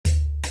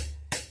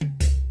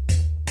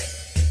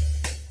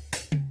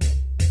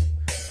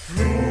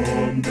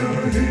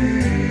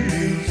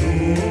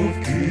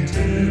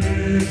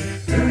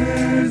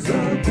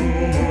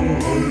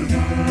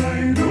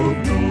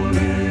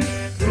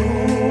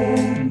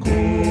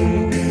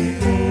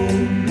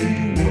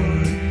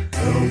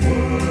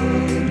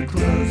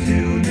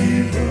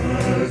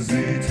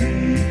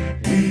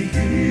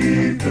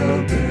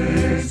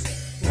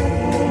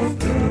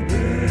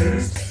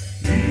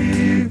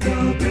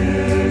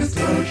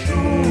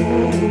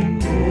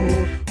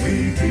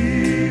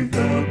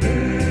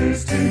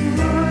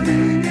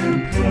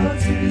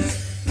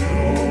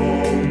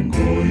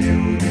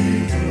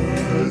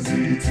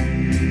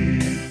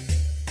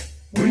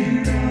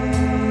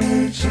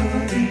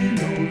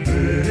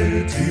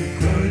quality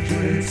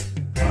graduates,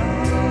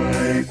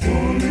 high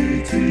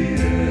quality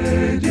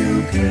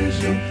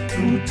education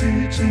through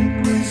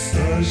teaching,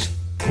 research,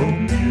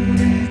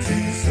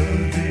 community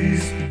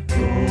service.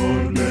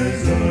 God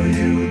bless our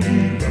university.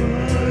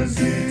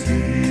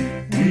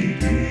 We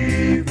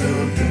give the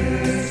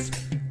best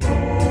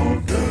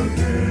of the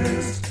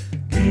best.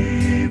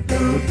 Give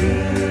the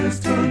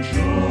best and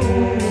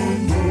show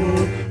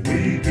more. We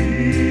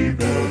give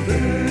the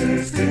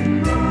best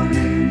in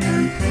learning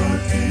and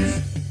practice.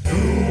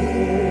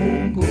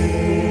 Don't go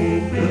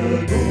the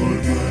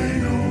gold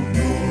mine of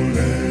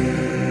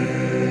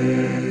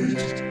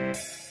knowledge.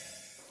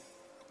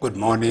 Good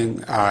morning.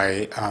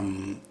 I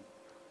am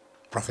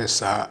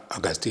Professor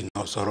Agustino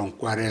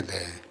Soronkware,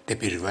 the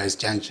Deputy Vice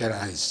Chancellor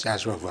and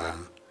Charge of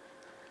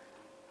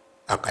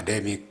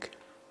Academic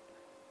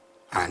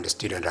and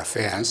Student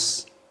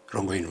Affairs,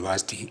 Rongo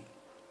University.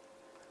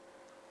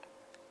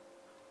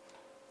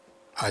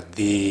 At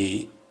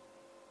the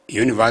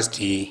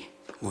university,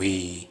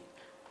 we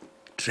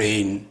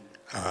train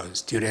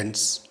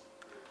students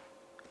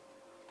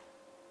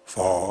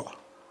for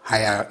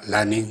higher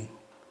learning.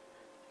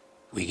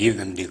 We give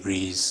them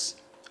degrees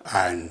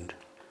and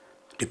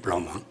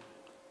diploma,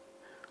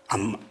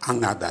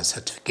 among other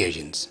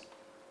certifications.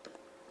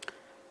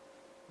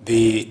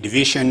 The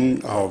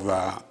division of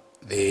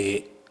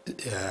the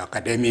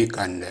academic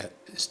and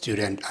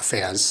student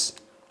affairs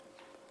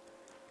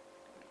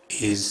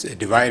is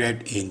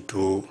divided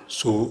into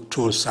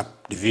two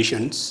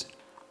subdivisions.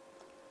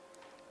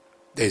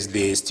 There's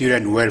the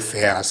student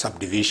welfare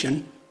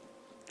subdivision,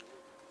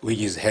 which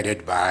is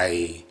headed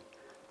by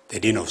the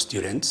Dean of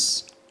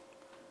Students.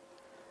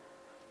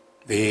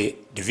 The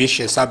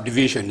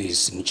subdivision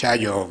is in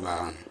charge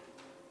of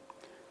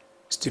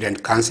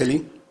student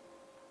counseling,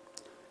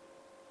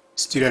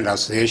 student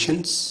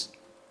associations,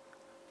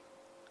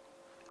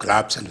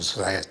 clubs and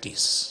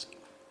societies.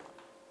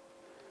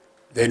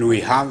 Then we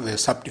have a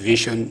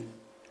subdivision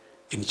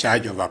in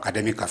charge of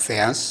academic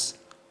affairs.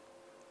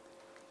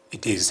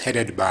 It is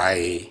headed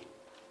by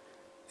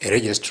a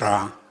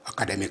registrar,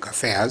 academic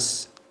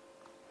affairs.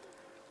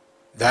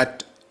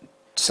 That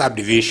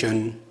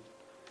subdivision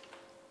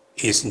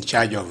is in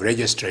charge of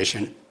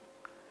registration,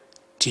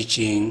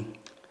 teaching,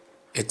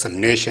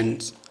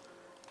 examinations,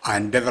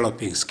 and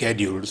developing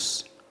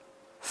schedules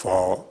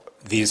for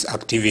these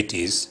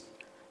activities,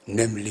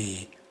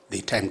 namely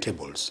the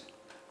timetables.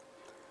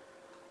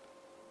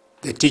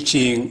 The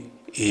teaching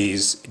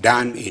is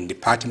done in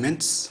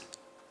departments,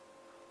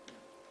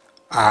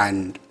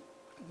 and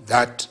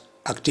that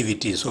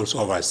activity is also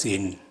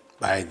overseen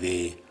by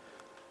the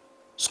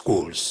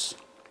schools.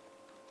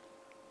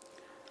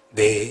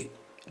 The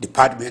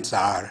departments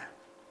are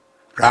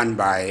run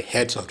by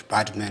heads of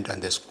department,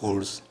 and the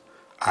schools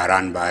are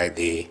run by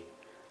the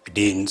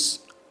deans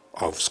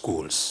of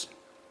schools.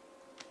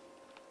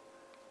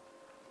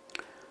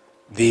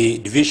 The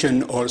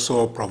division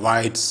also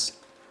provides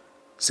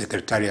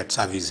secretariat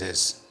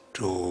services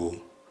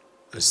to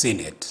the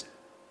Senate.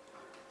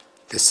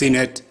 The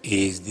Senate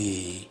is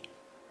the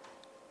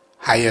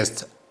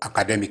highest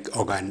academic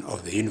organ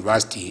of the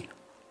university,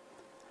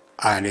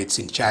 and it's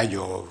in charge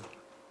of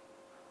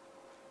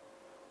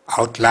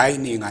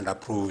outlining and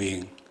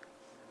approving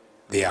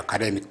the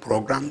academic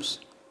programs,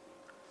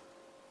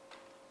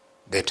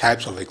 the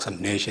types of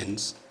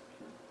examinations,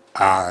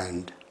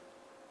 and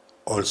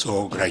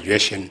also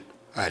graduation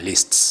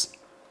lists.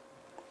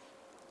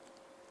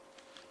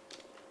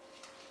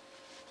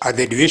 At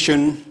the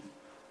division,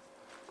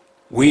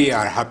 we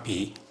are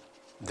happy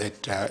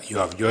that you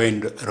have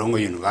joined Rongo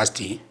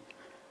University,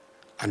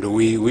 and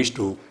we wish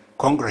to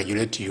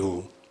congratulate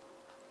you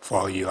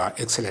for your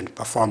excellent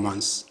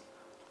performance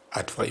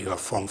at your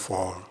Form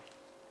 4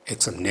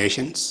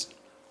 examinations.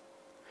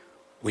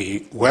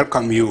 We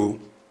welcome you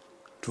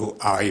to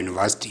our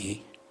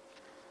university,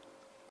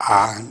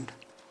 and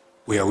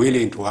we are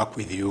willing to work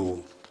with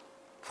you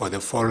for the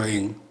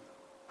following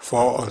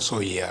 4 or so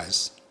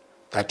years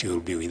that you will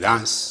be with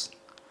us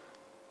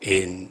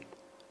in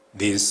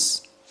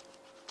this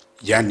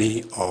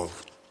journey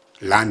of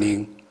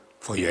learning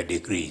for your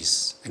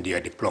degrees and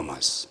your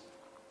diplomas.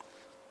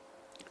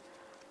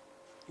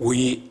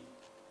 We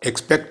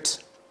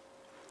expect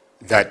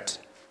that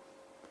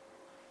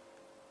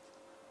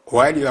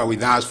while you are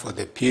with us for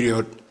the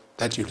period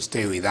that you'll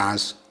stay with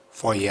us,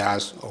 4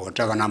 years or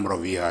whatever number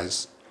of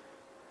years,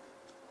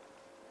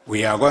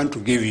 we are going to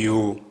give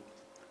you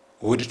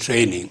good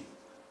training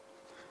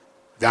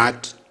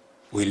that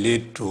will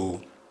lead to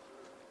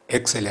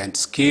excellent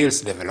skills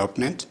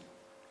development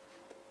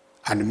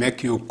and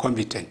make you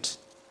competent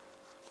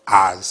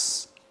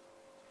as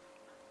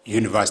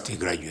university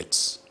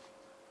graduates.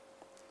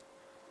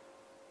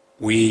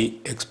 We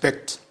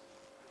expect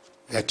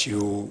that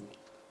you,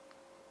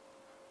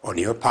 on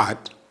your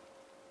part,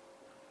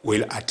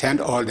 will attend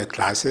all the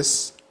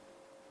classes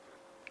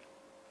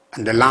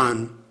and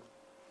learn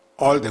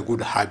all the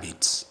good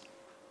habits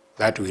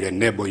that will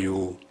enable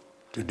you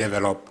to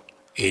develop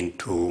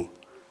into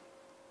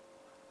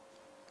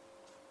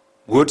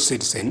good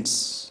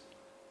citizens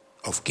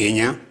of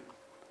Kenya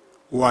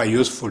who are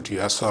useful to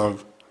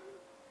yourself,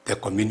 the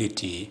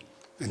community,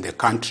 and the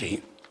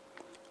country,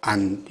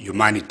 and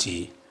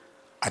humanity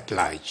at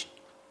large.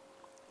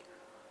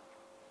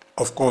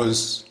 Of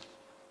course,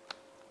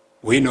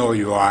 we know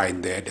you are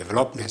in the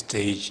development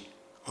stage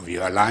of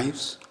your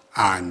lives,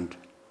 and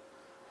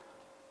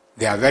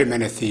there are very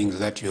many things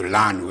that you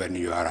learn when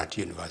you are at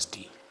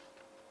university.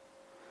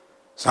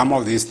 Some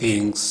of these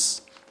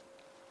things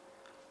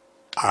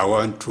are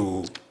going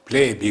to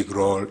play a big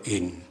role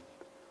in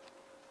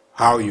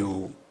how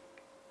you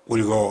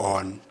will go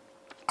on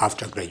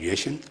after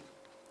graduation.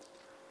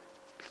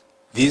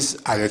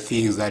 These are the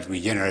things that we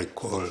generally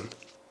call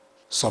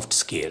soft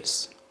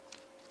skills.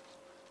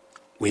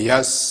 We're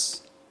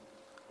just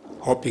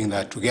hoping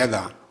that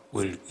together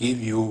we'll give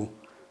you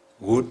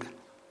good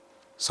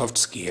soft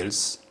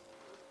skills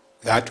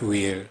that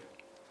will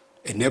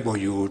enable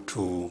you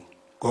to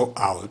go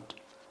out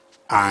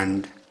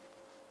and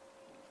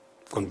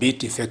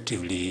compete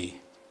effectively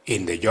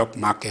in the job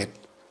market,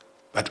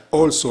 but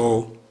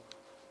also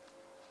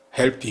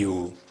help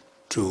you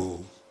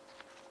to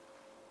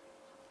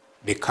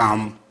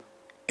become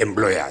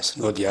employers,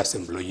 not just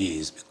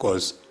employees,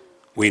 because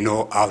we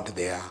know out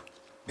there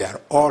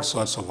are all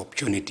sorts of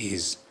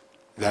opportunities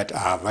that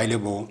are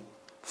available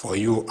for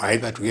you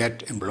either to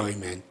get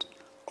employment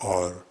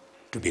or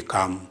to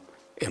become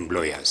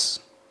employers.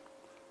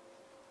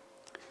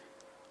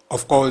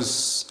 Of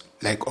course,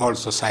 like all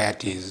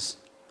societies,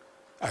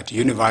 at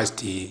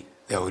university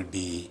there will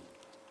be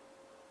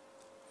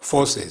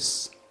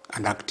forces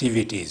and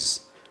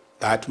activities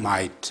that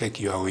might take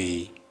you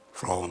away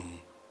from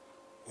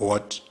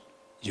what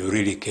you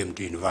really came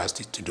to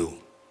university to do.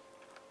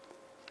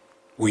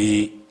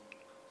 We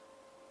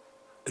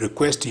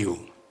request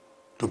you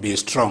to be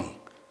strong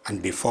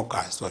and be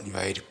focused on your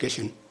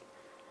education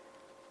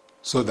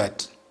so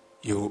that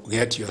you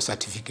get your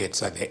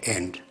certificates at the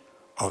end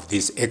of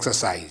this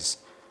exercise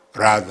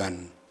rather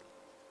than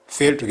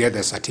fail to get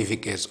the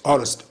certificates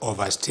or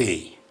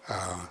overstay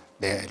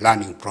the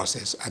learning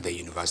process at the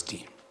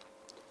university.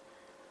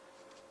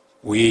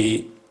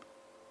 We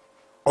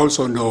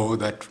also know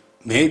that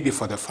maybe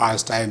for the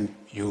first time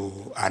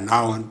you are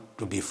now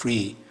to be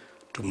free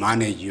to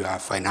manage your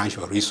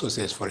financial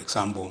resources, for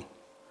example,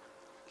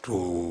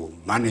 to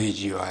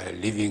manage your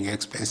living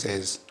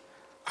expenses,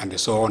 and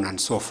so on and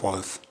so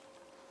forth.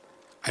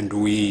 And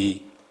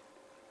we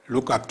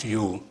look up to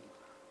you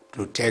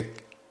to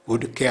take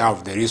good care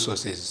of the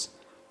resources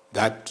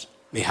that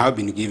may have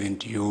been given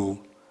to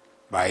you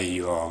by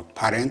your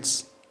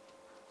parents,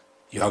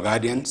 your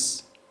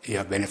guardians,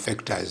 your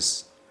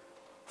benefactors,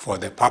 for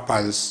the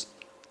purpose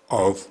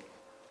of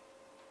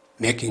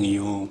making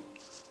you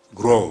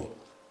grow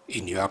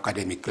in your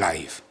academic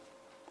life.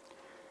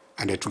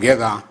 And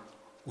together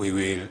we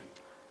will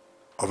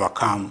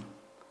overcome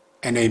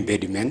any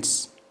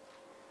impediments.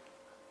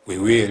 We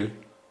will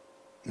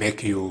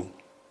make you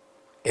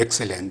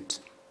excellent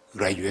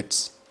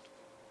graduates,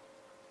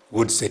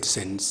 good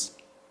citizens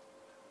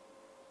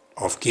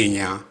of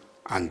Kenya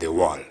and the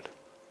world.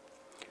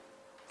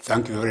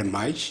 Thank you very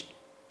much.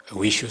 I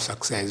wish you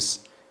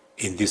success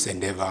in this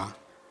endeavor,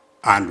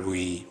 and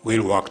we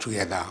will work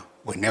together.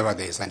 Whenever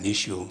there is an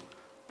issue,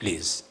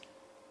 please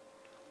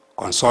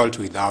consult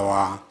with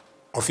our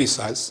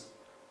officers,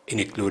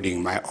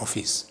 including my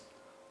office,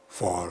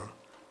 for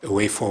a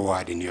way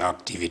forward in your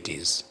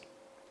activities.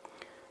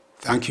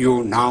 Thank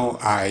you. Now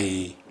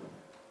I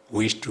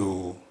wish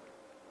to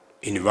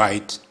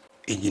invite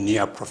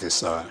Engineer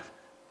Professor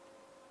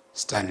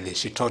Stanley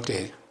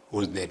Shitote,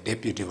 who is the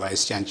Deputy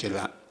Vice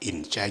Chancellor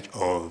in charge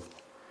of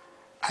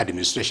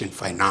Administration,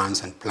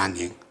 Finance, and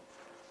Planning,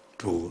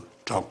 to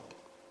talk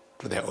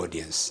to the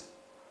audience.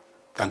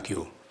 Thank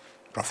you,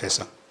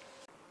 Professor.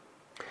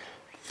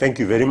 Thank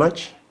you very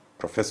much,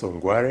 Professor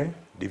Ngware,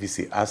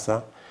 DVC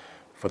ASA,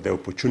 for the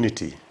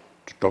opportunity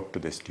to talk to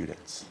the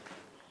students.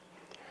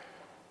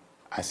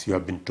 As you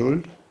have been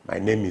told, my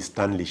name is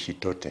Stanley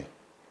Shitote.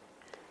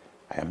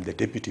 I am the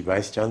Deputy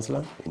Vice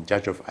Chancellor in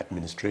charge of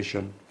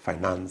Administration,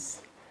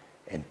 Finance,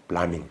 and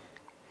Planning.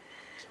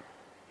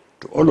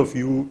 To all of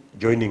you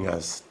joining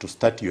us to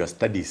start your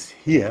studies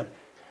here,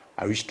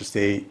 I wish to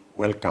say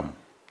welcome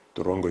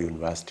to Rongo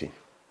University.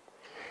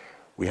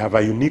 We have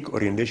a unique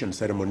orientation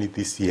ceremony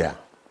this year,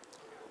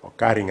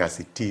 occurring as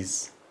it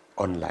is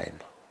online.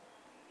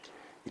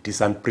 It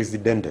is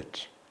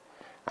unprecedented,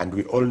 and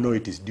we all know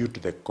it is due to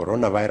the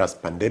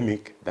coronavirus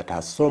pandemic that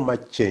has so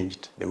much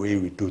changed the way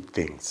we do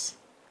things.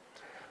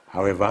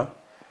 However,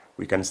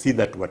 we can see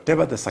that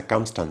whatever the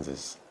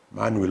circumstances,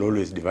 man will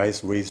always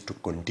devise ways to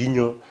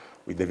continue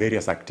with the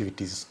various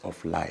activities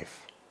of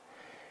life.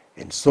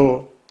 And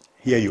so,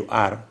 here you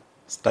are,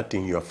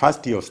 starting your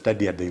first year of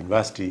study at the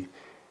university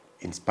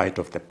in spite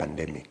of the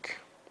pandemic.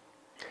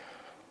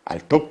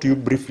 I'll talk to you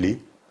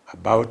briefly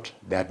about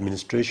the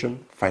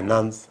Administration,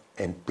 Finance,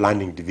 and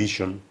Planning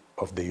Division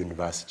of the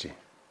university.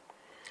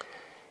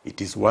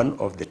 It is one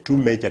of the two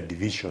major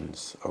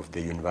divisions of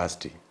the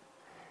university,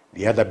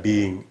 the other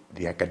being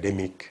the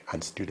Academic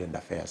and Student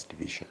Affairs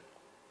Division.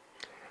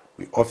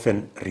 We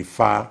often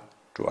refer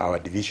to to our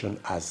division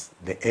as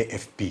the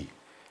AFP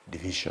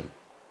division.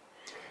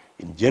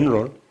 In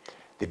general,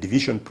 the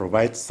division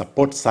provides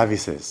support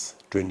services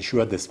to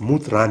ensure the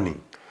smooth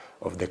running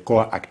of the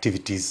core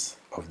activities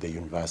of the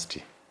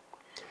university.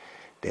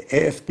 The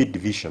AFP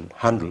division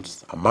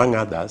handles, among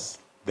others,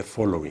 the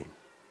following: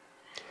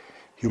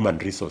 human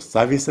resource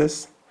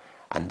services,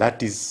 and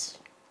that is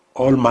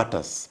all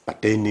matters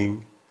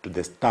pertaining to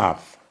the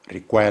staff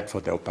required for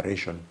the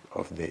operation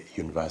of the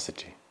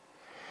university.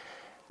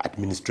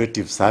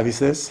 Administrative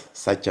services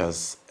such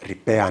as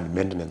repair and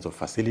maintenance of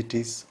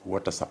facilities,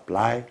 water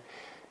supply,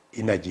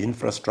 energy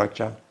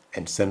infrastructure,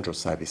 and central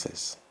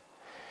services.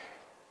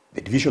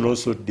 The division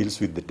also deals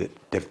with the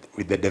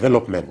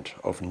development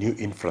of new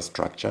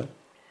infrastructure,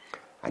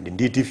 and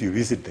indeed if you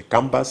visit the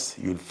campus,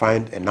 you'll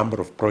find a number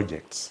of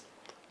projects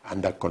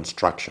under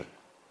construction.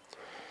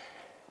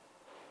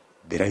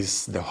 There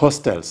is the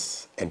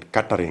hostels and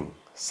catering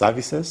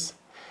services.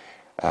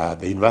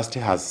 The university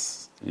has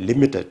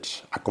limited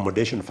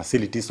accommodation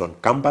facilities on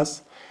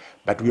campus,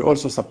 but we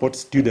also support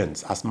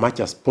students as much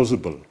as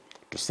possible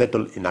to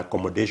settle in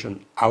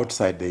accommodation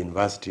outside the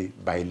university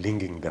by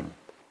linking them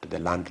to the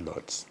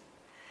landlords.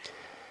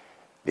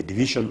 The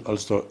division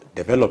also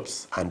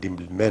develops and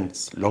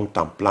implements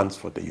long-term plans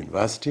for the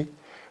university,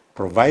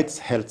 provides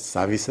health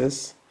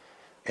services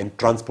and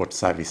transport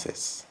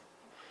services.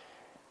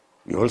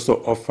 We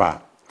also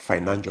offer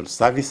financial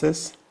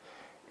services,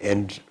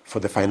 and for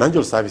the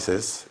financial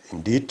services,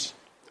 indeed,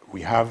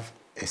 we have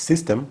a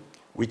system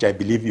which I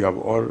believe you have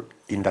all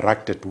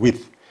interacted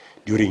with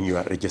during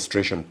your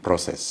registration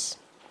process.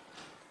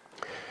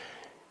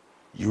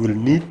 You will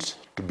need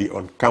to be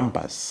on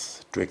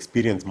campus to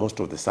experience most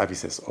of the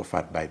services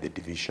offered by the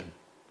division.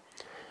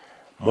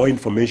 More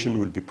information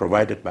will be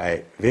provided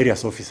by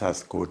various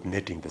officers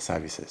coordinating the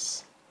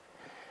services.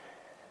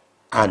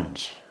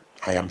 And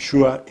I am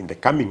sure in the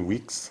coming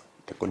weeks,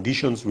 the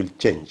conditions will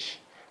change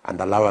and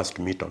allow us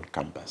to meet on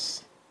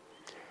campus.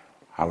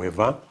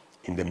 However,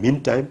 in the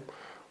meantime,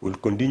 we'll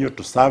continue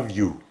to serve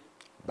you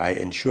by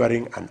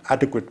ensuring an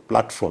adequate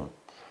platform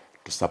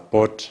to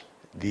support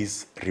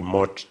this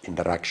remote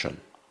interaction.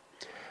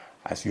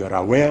 As you are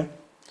aware,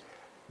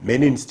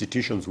 many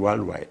institutions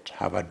worldwide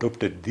have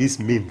adopted this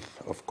means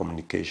of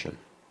communication.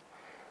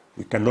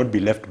 We cannot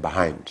be left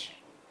behind.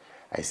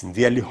 I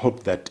sincerely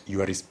hope that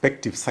your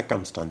respective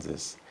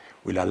circumstances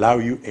will allow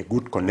you a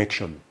good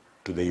connection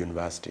to the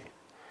university.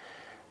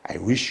 I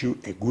wish you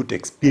a good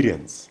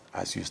experience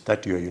as you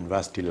start your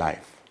university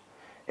life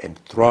and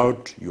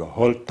throughout your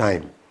whole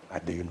time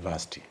at the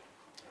university.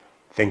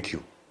 Thank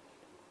you.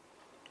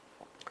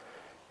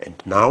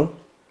 And now,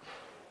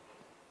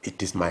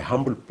 it is my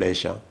humble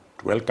pleasure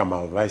to welcome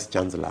our Vice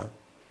Chancellor,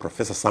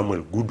 Professor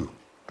Samuel Gudu,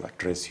 to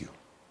address you.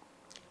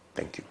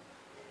 Thank you.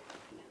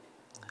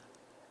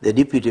 The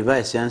Deputy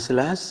Vice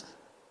Chancellors,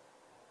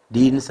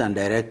 Deans and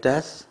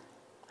Directors,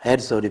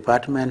 Heads of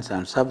Departments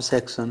and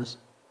Subsections,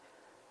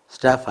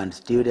 staff and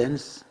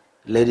students,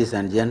 ladies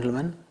and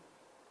gentlemen,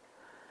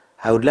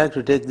 I would like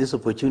to take this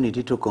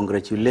opportunity to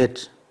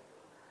congratulate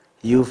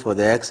you for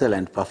the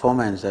excellent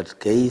performance at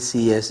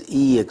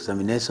KCSE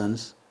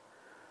examinations,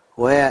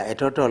 where a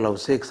total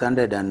of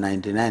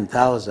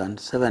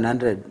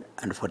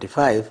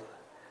 699,745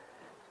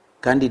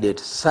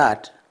 candidates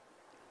sat,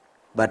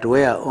 but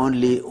where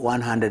only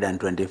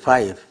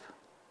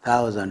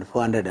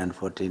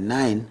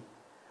 125,449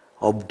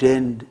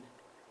 obtained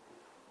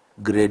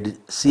grade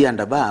C and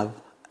above,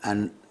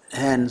 and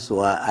hence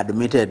were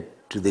admitted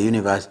to the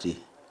university.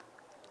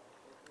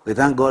 We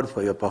thank God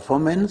for your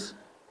performance,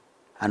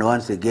 and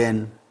once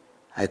again,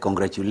 I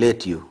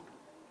congratulate you.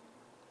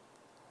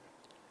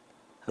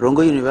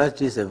 Rongo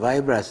University is a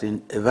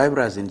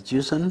vibrant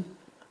institution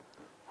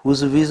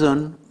whose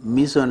vision,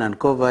 mission, and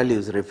core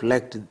values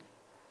reflect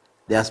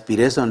the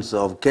aspirations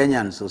of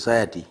Kenyan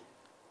society.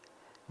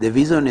 The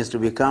vision is to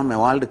become a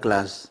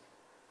world-class,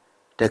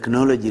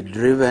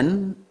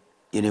 technology-driven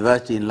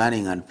university in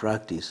learning and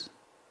practice.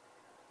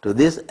 To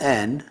this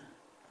end,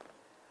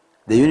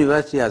 the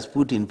university has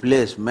put in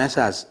place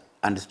measures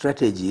and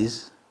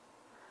strategies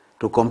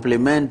to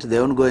complement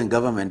the ongoing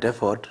government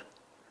effort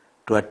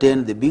to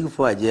attain the Big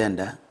Four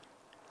agenda,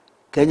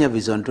 Kenya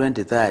Vision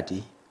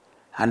 2030,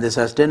 and the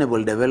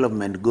Sustainable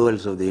Development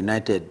Goals of the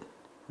United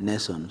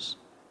Nations.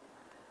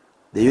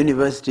 The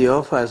university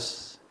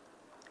offers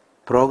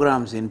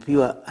programs in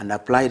pure and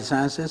applied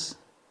sciences,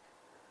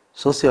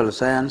 social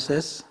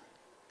sciences,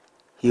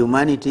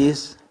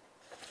 humanities,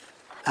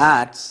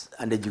 arts,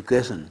 and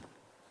education,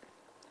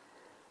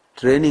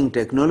 training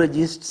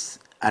technologists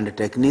and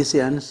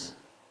technicians,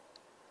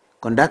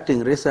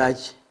 conducting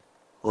research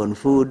on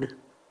food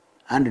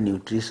and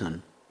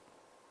nutrition.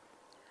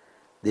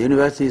 The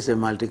university is a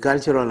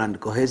multicultural and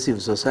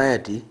cohesive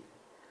society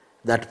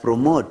that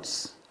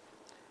promotes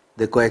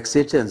the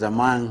coexistence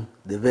among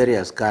the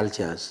various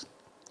cultures.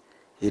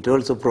 It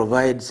also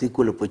provides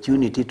equal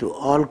opportunity to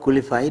all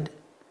qualified,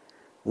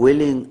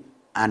 willing,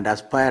 and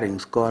aspiring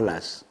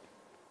scholars.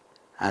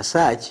 As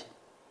such,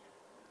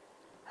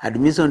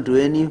 admission to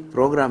any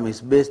program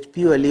is based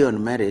purely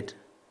on merit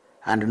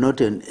and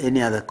not in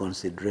any other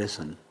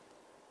consideration.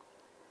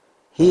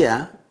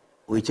 Here,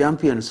 we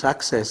champion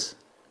success,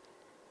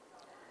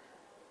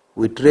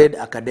 we trade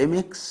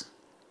academics,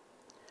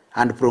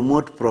 and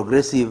promote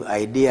progressive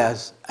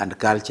ideas and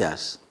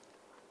cultures.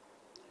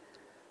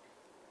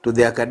 To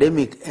the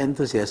academic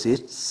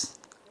enthusiasts,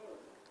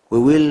 we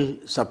will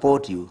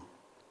support you,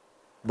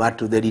 but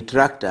to the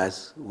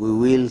detractors, we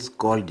will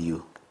scold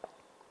you.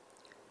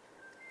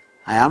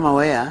 I am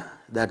aware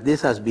that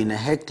this has been a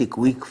hectic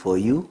week for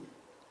you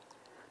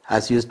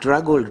as you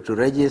struggled to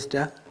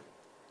register,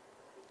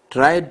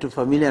 tried to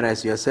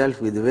familiarize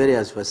yourself with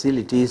various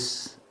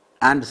facilities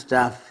and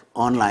staff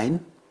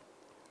online.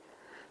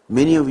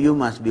 Many of you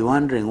must be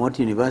wondering what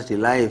university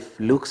life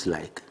looks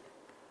like.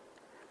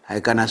 I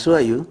can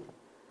assure you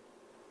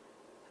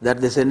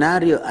that the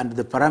scenario and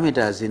the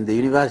parameters in the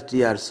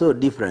university are so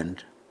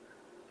different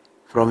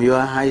from your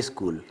high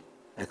school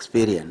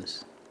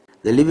experience.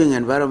 The living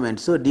environment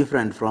so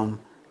different from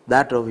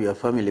that of your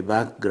family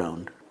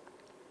background.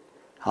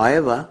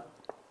 However,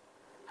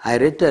 I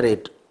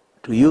reiterate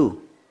to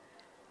you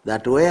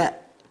that where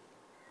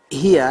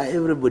here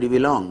everybody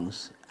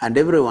belongs and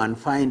everyone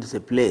finds a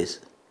place,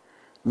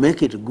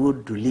 make it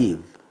good to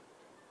live.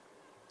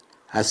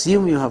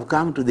 Assume you have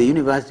come to the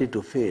university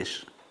to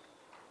fish.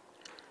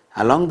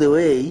 Along the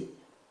way,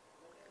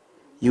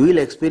 you will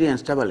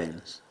experience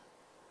turbulence.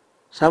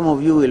 Some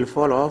of you will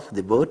fall off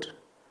the boat,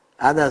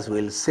 others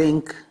will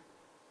sink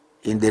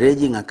in the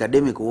raging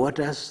academic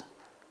waters,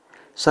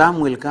 some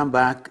will come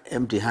back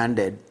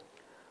empty-handed,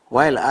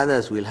 while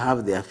others will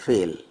have their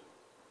fill.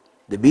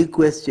 The big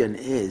question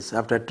is,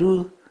 after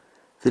 2,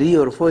 3,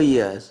 or 4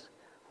 years,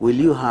 will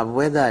you have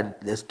weathered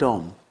the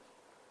storm?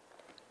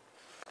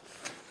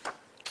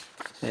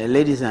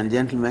 Ladies and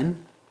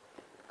gentlemen,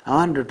 I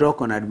want to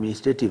talk on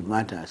administrative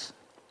matters.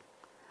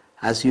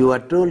 As you were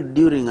told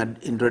during an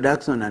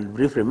introduction and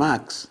brief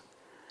remarks,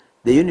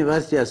 the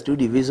university has 2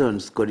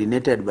 divisions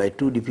coordinated by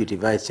 2 deputy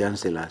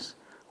vice-chancellors,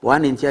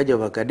 one in charge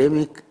of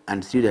academic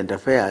and student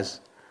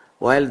affairs,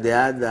 while the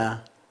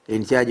other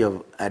in charge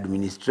of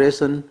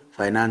administration,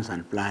 finance,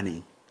 and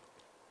planning.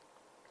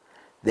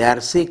 There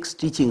are 6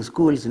 teaching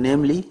schools,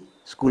 namely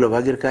School of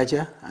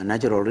Agriculture and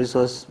Natural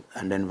Resource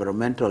and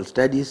Environmental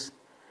Studies,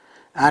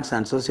 Arts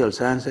and Social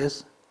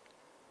Sciences,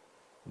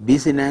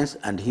 Business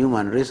and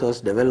Human Resource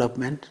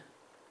Development,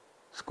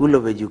 School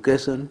of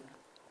Education,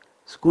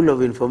 School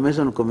of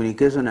Information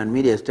Communication and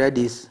Media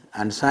Studies,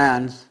 and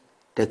Science,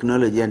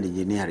 Technology and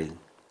Engineering.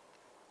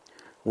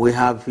 We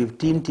have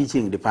 15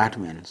 teaching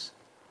departments.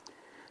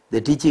 The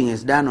teaching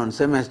is done on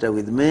semester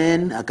with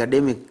main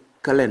academic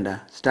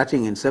calendar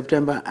starting in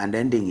September and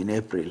ending in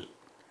April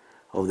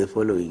of the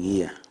following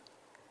year.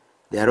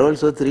 There are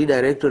also 3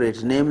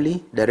 directorates,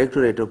 namely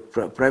Directorate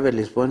of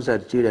Privately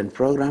Sponsored Student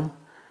Program,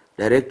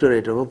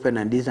 Directorate of Open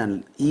and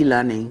Distance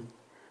E-Learning,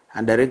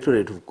 and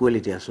Directorate of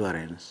Quality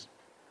Assurance.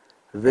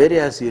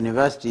 Various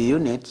university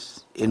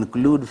units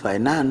include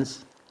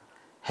finance,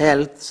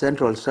 health,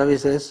 central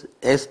services,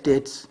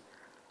 estates,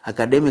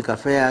 academic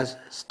affairs,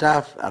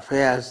 staff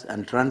affairs,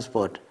 and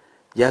transport,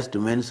 just to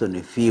mention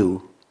a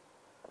few.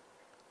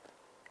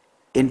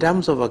 In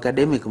terms of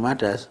academic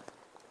matters,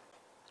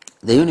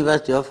 the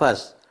university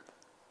offers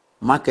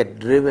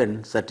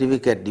market-driven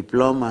certificate,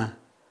 diploma,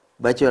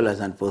 bachelor's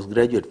and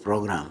postgraduate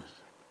programs.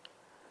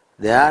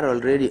 There are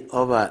already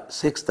over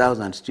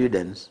 6,000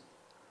 students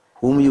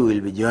whom you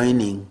will be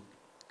joining.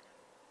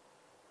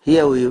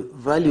 Here we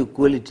value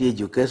quality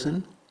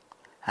education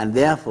and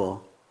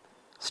therefore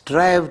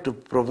strive to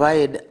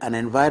provide an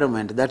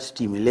environment that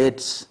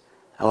stimulates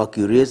our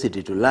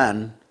curiosity to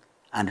learn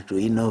and to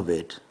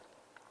innovate.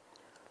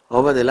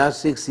 Over the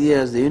last 6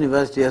 years, the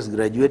university has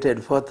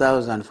graduated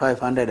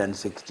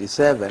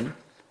 4,567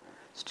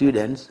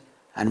 students,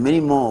 and many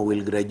more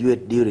will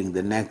graduate during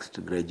the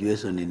next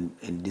graduation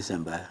in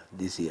December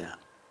this year.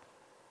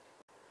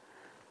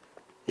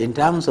 In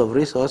terms of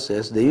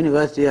resources, the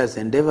university has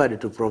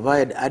endeavored to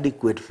provide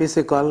adequate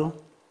physical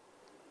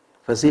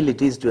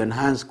facilities to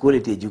enhance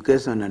quality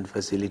education and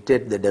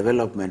facilitate the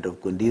development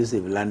of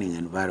conducive learning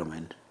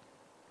environment.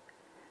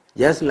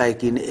 Just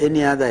like in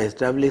any other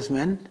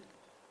establishment,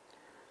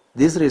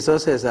 these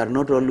resources are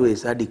not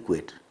always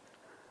adequate.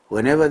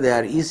 Whenever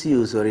there are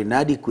issues or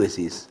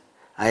inadequacies,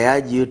 I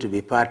urge you to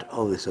be part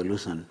of the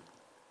solution.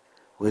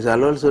 We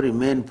shall also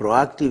remain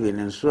proactive in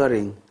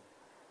ensuring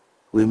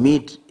we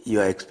meet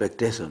your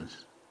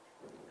expectations.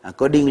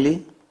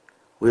 Accordingly,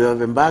 we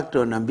have embarked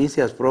on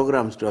ambitious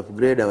programs to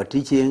upgrade our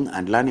teaching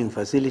and learning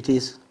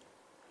facilities.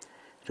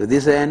 To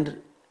this end,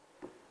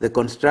 the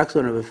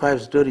construction of a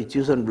 5-story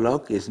tuition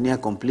block is near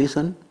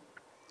completion.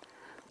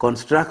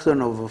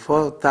 Construction of a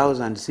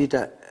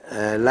 4,000-seater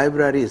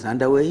library is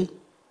underway,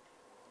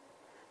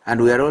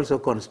 and we are also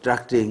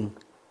constructing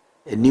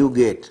a new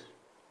gate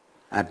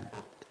at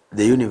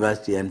the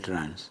university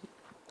entrance.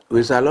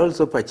 We shall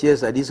also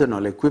purchase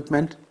additional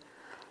equipment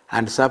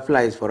and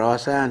supplies for our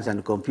science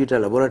and computer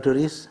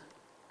laboratories.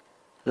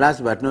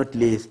 Last but not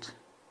least,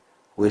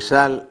 we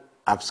shall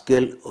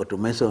upscale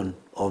automation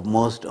of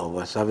most of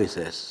our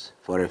services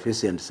for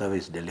efficient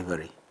service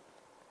delivery.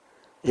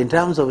 In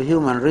terms of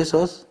human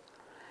resource,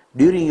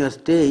 during your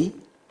stay,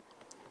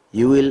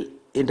 you will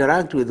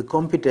interact with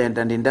competent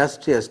and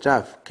industrial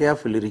staff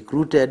carefully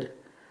recruited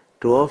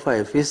to offer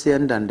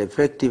efficient and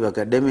effective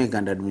academic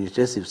and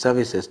administrative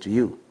services to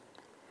you.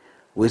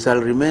 We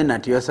shall remain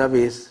at your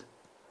service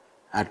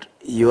at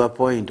your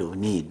point of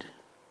need.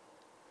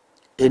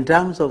 In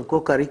terms of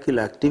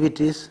co-curricular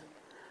activities,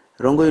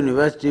 Rongo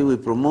University will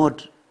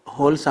promote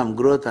wholesome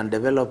growth and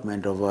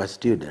development of our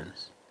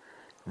students.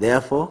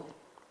 Therefore,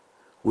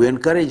 we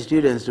encourage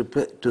students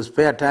to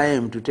spare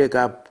time to take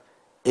up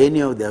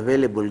any of the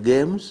available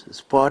games,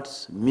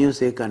 sports,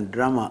 music, and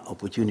drama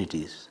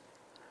opportunities.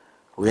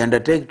 We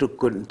undertake to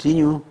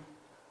continue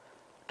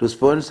to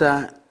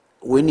sponsor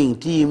winning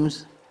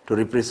teams to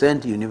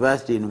represent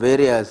university in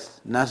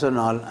various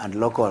national and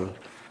local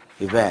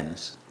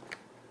events.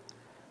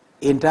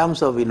 In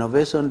terms of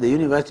innovation, the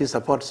university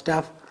supports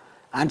staff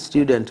and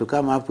students to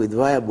come up with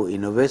viable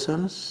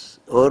innovations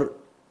or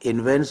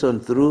invention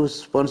through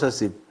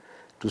sponsorship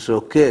to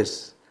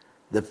showcase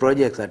the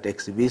projects at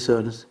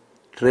exhibitions,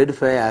 trade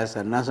fairs,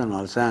 and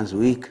National Science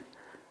Week,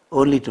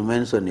 only to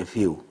mention a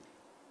few.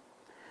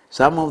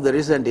 Some of the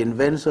recent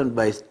inventions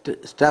by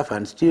staff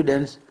and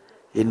students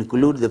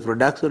include the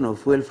production of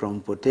fuel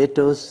from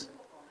potatoes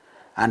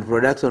and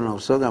production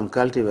of sorghum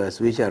cultivars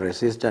which are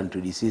resistant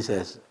to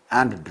diseases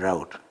and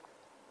drought.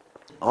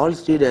 All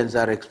students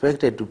are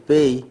expected to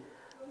pay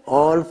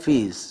all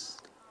fees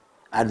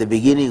at the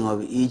beginning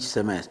of each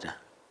semester.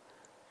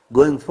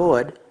 Going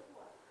forward,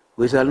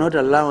 we shall not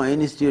allow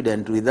any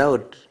student with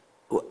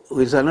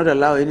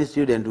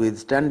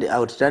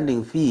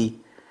outstanding fee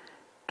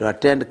to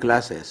attend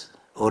classes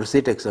or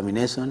sit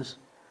examinations,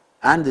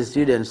 and the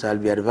students shall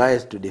be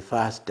advised to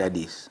defer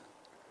studies.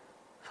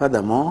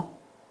 Furthermore,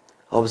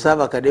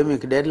 observe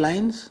academic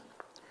deadlines,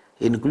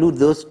 include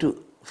those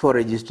for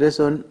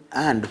registration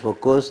and for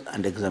course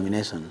and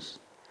examinations.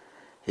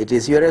 It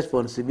is your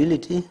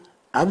responsibility,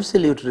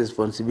 absolute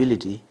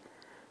responsibility,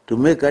 to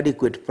make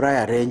adequate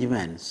prior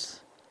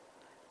arrangements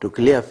to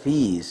clear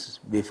fees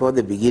before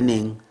the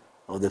beginning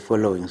of the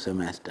following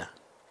semester.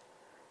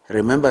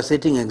 Remember,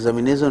 sitting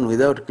examination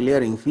without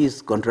clearing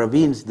fees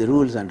contravenes the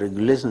rules and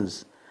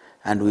regulations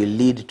and will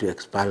lead to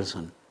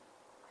expulsion.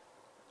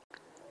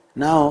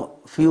 Now,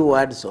 few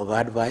words of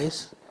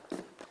advice.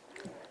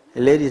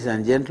 Ladies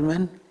and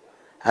gentlemen,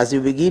 as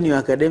you begin your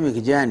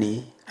academic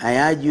journey, I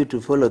urge you to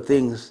follow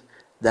things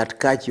that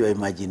catch your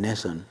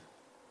imagination.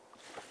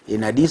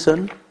 In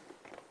addition,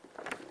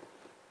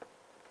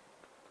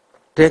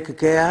 take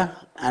care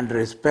and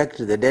respect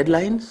the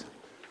deadlines.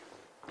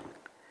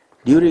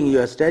 During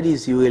your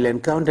studies, you will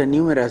encounter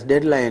numerous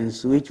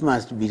deadlines which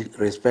must be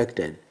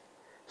respected.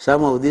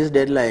 Some of these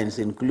deadlines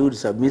include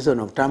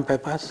submission of term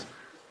papers,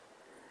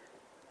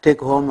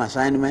 take-home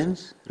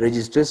assignments,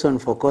 registration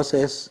for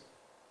courses,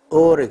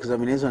 or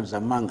examinations,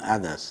 among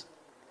others.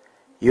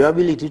 Your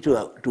ability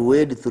to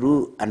wade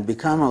through and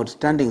become an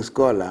outstanding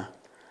scholar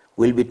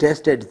will be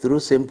tested through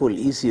simple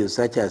issues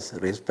such as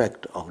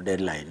respect of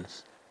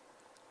deadlines.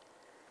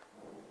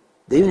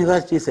 The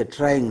university is a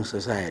trying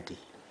society.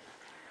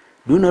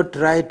 Do not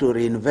try to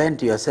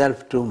reinvent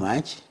yourself too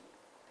much.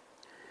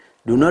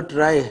 Do not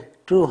try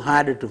too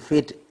hard to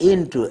fit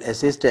into a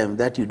system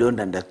that you don't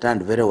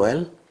understand very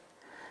well.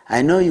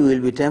 I know you will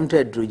be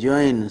tempted to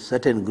join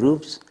certain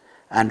groups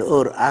and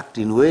or act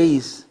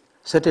in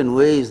certain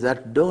ways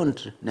that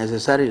don't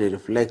necessarily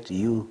reflect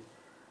you.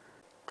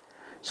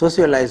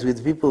 Socialize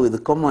with people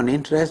with common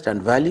interests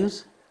and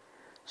values.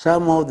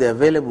 Some of the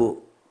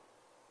available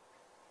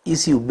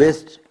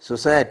issue-based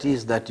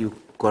societies that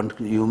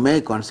you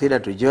may consider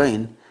to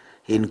join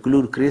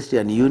include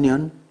Christian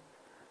Union,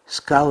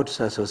 Scouts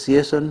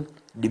Association,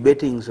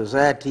 Debating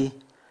Society,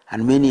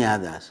 and many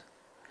others.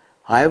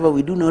 However,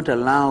 we do not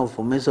allow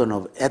formation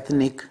of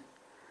ethnic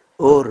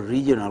or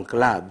regional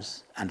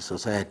clubs and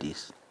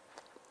societies.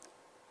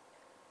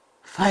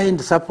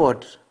 Find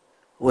support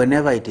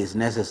whenever it is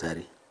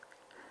necessary.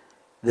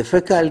 The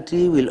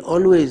faculty will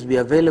always be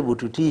available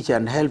to teach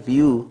and help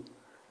you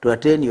to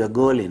attain your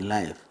goal in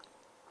life.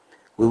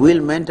 We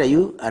will mentor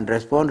you and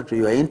respond to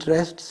your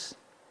interests,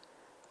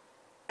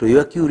 to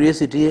your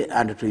curiosity,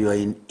 and to your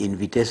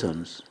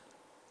invitations.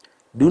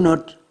 Do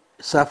not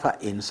suffer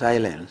in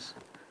silence.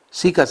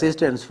 Seek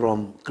assistance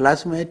from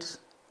classmates,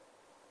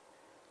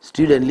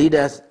 student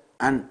leaders,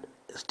 and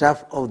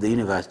staff of the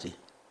university.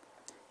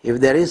 If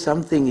there is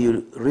something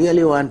you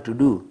really want to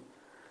do,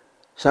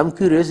 some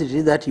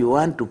curiosity that you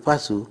want to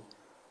pursue,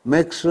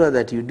 make sure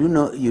that you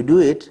do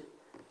it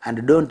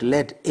and don't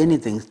let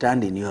anything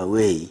stand in your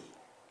way,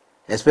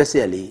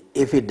 especially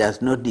if it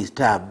does not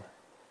disturb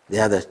the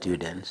other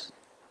students.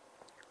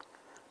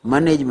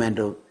 Management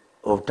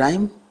of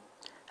time.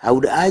 I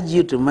would urge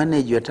you to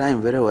manage your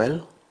time very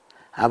well.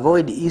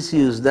 Avoid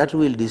issues that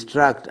will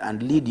distract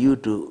and lead you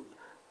to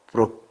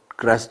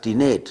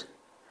procrastinate.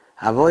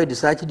 Avoid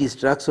such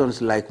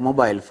distractions like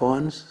mobile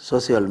phones,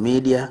 social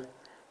media,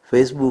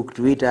 Facebook,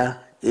 Twitter,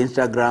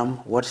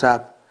 Instagram,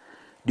 WhatsApp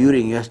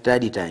during your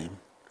study time.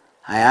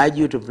 I urge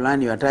you to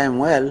plan your time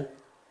well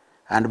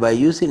and by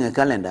using a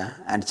calendar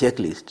and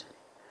checklist.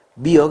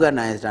 Be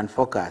organized and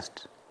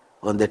focused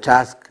on the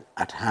task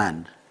at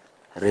hand.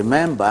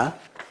 Remember,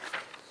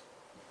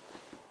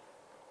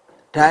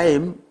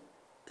 time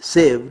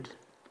saved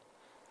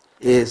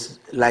is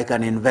like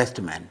an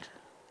investment.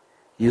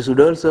 You should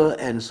also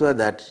ensure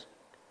that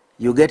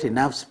you get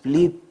enough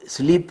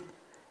sleep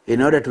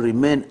in order to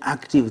remain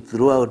active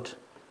throughout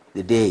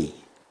the day.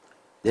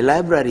 The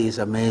library is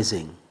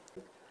amazing.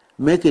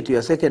 Make it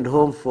your second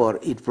home, for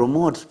it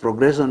promotes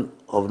progression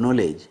of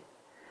knowledge.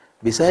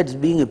 Besides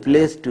being a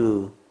place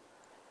to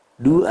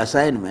do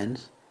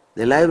assignments,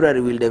 the library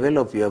will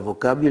develop your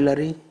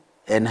vocabulary,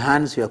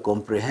 enhance your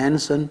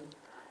comprehension,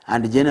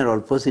 and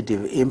general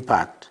positive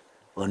impact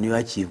on your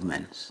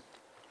achievements.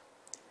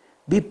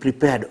 Be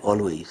prepared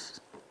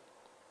always.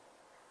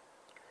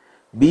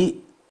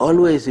 Be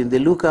always in the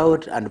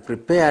lookout and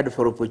prepared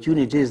for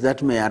opportunities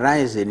that may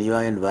arise in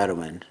your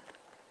environment.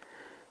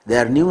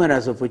 There are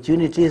numerous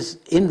opportunities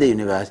in the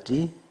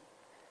university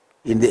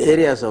in the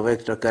areas of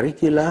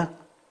extracurricular,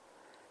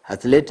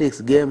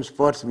 athletics, games,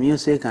 sports,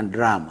 music, and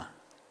drama.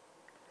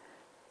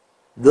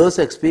 Those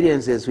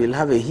experiences will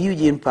have a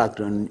huge impact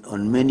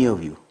on many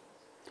of you.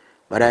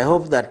 But I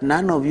hope that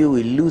none of you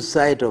will lose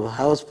sight of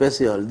how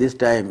special this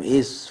time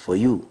is for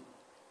you.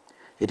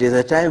 It is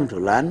a time to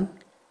learn.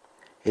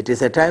 It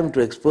is a time to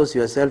expose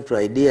yourself to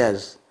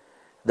ideas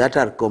that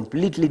are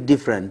completely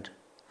different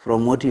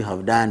from what you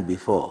have done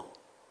before.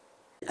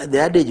 The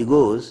adage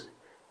goes,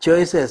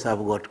 choices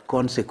have got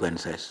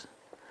consequences.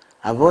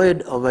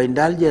 Avoid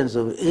overindulgence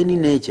of any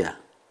nature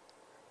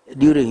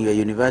during your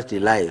university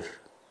life.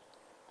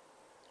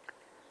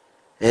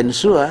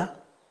 Ensure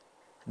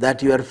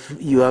that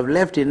you have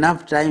left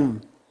enough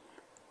time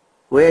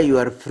where you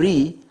are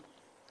free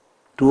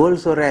to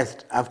also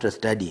rest after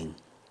studying.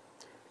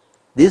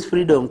 This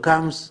freedom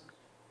comes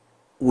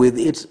with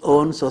its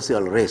own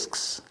social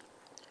risks.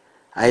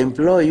 I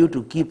implore you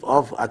to keep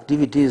off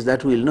activities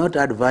that will not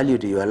add value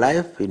to your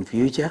life in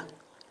future.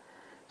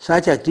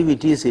 Such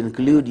activities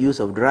include use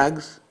of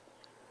drugs,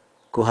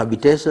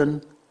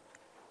 cohabitation,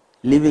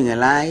 living a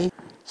lie,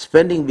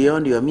 spending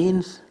beyond your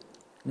means,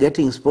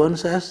 getting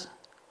sponsors,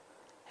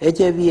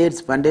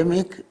 HIV/AIDS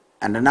pandemic,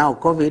 and now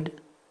COVID,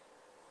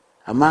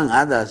 among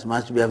others,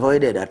 must be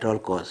avoided at all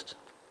costs.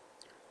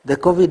 The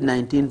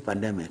COVID-19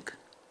 pandemic.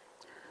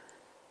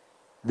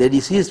 The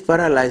disease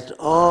paralyzed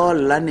all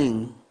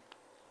learning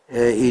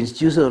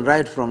institutions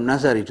right from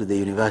nursery to the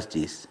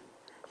universities.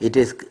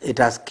 It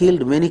has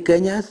killed many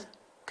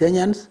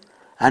Kenyans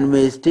and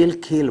may still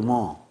kill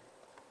more.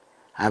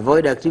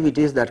 Avoid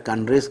activities that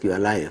can risk your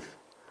life.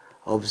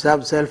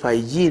 Observe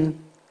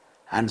self-hygiene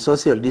and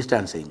social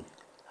distancing.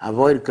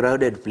 Avoid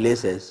crowded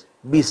places.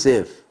 Be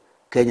safe.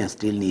 Kenya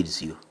still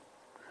needs you.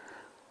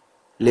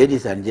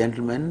 Ladies and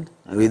gentlemen,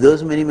 with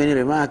those many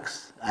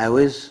remarks, I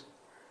wish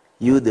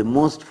you the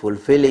most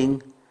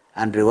fulfilling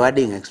and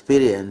rewarding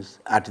experience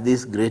at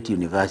this great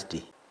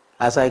university.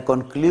 As I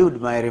conclude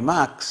my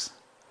remarks,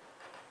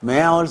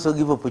 may I also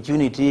give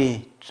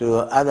opportunity to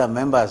other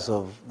members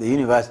of the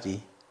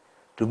university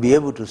to be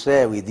able to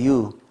share with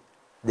you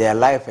their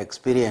life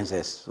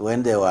experiences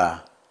when they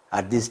were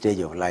at this stage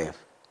of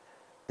life.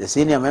 The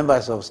senior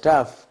members of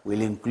staff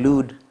will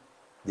include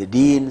the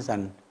deans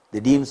and the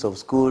deans of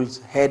schools,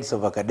 heads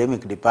of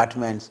academic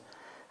departments,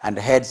 and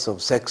heads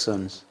of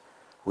sections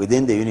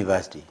within the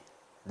university.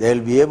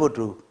 They'll be able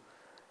to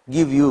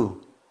give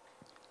you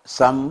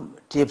some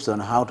tips on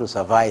how to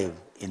survive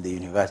in the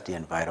university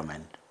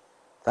environment.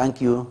 Thank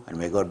you, and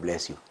may God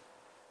bless you.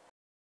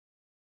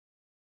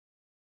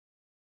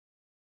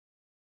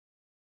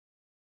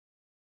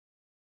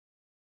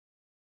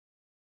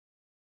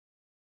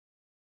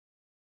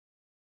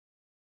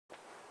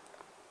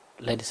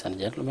 Ladies and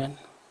gentlemen,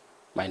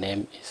 my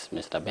name is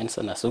Mr.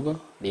 Benson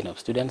Asugo, Dean of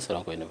Students,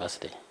 Rongo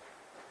University.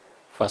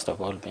 First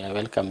of all, may I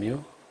welcome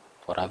you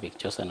for having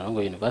chosen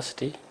Rongo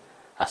University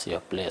as your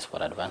place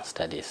for advanced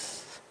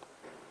studies.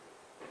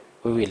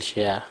 We will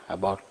share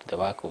about the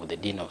work of the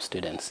Dean of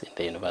Students in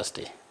the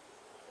university.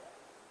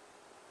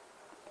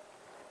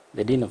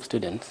 The Dean of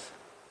Students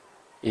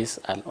is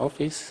an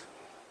office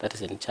that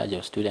is in charge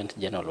of student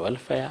general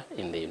welfare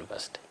in the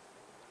university.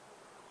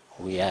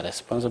 We are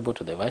responsible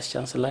to the Vice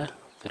Chancellor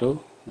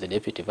through the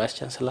Deputy Vice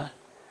Chancellor,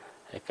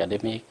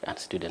 Academic and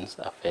Students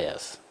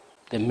Affairs.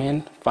 The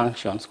main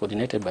functions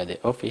coordinated by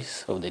the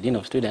Office of the Dean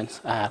of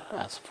Students are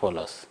as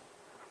follows.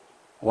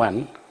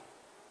 1.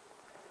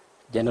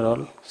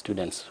 General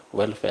students'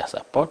 welfare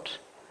support,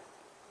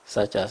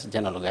 such as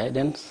general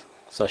guidance,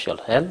 social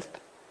health,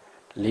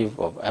 leave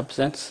of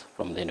absence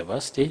from the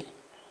university,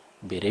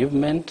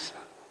 bereavement,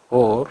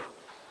 or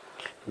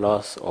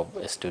loss of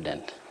a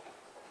student.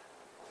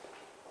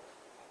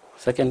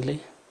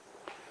 Secondly,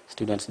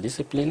 students'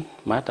 discipline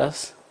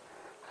matters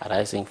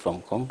arising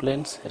from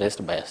complaints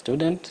raised by a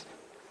student,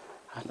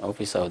 an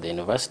officer of the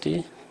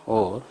university,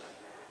 or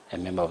a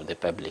member of the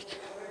public.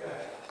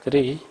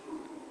 3.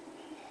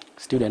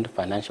 Student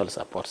financial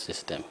support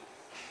system,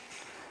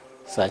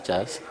 such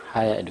as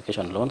Higher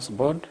Education Loans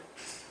Board,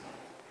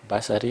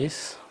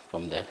 bursaries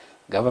from the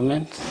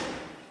government,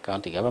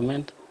 county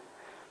government,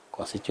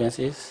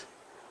 constituencies,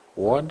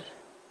 ward,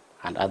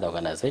 and other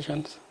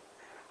organizations.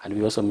 And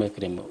we also make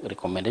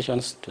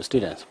recommendations to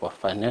students for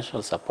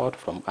financial support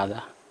from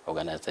other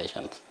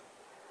organizations.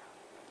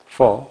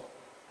 4,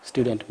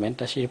 student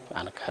mentorship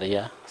and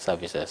career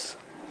services.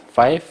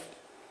 5,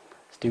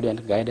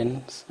 student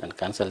guidance and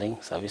counseling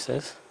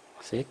services.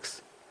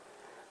 6,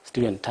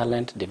 student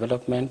talent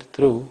development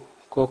through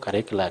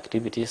co-curricular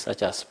activities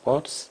such as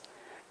sports,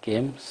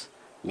 games,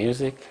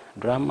 music,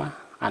 drama,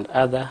 and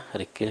other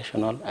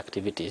recreational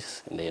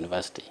activities in the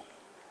university.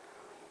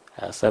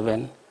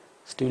 7,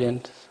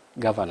 student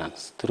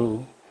governance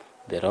through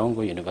the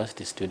Rongo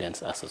University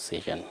Students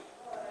Association.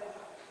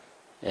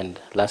 And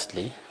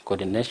lastly,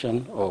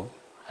 coordination of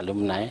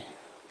alumni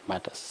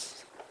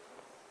matters.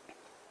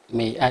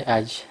 May I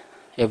urge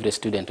every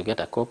student to get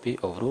a copy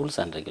of rules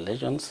and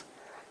regulations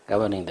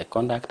governing the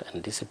conduct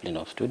and discipline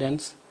of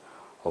students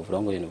of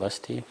Rongo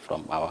University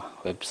from our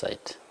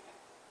website.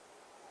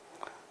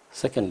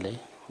 Secondly,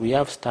 we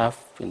have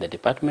staff in the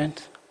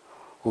department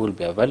who will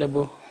be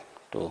available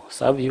to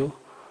serve you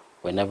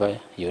whenever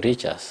you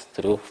reach us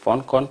through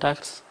phone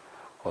contacts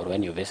or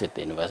when you visit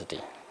the university.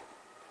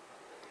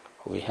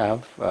 We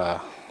have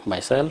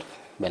myself,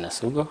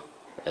 Benasugo,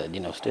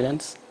 Dean of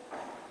Students.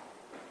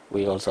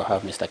 We also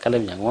have Mr.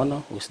 Caleb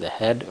Nyangono, who is the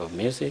head of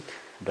music,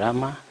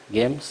 drama,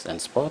 games,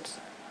 and sports.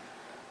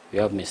 We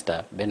have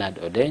Mr. Bernard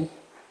Odeny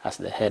as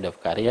the head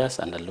of careers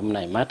and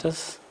alumni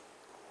matters.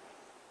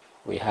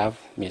 We have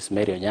Ms.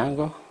 Mary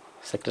Onyango,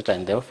 secretary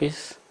in the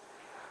office,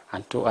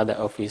 and 2 other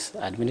office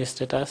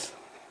administrators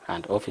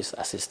and office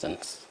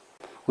assistants.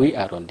 We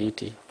are on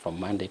duty from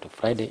Monday to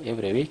Friday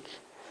every week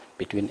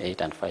between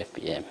 8 and 5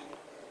 p.m.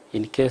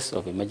 In case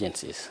of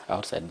emergencies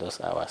outside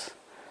those hours,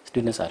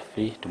 students are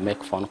free to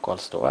make phone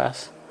calls to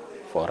us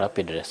for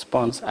rapid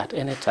response at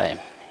any time,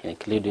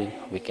 including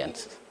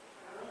weekends.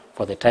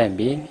 For the time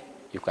being,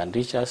 you can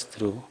reach us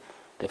through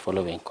the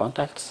following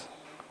contacts: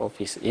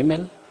 office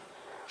email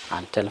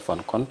and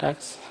telephone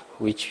contacts,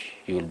 which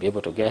you will be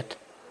able to get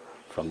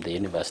from the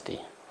university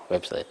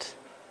website.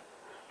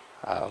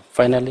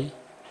 Finally,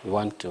 we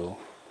want to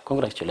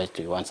congratulate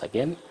you once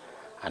again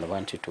and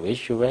want you to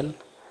wish you well,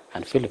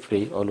 and feel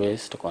free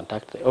always to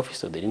contact the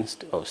Office of the Dean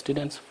of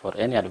Students for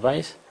any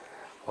advice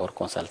or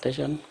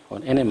consultation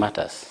on any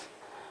matters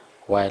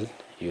while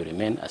you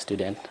remain a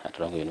student at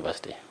Rongo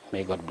University.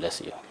 May God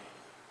bless you.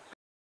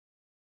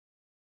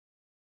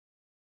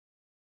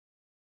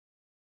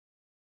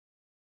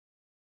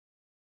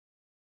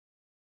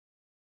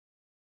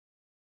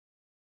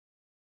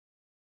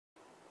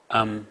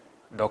 I'm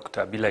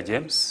Dr. Bila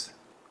James.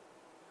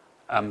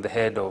 I'm the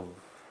head of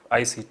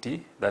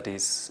ICT, that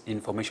is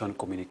Information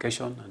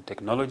Communication and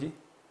Technology,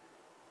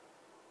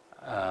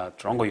 at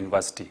Rongo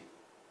University.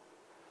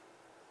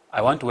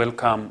 I want to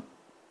welcome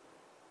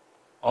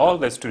all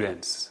the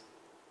students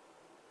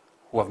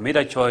who have made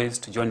a choice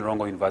to join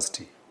Rongo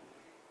University.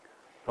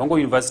 Rongo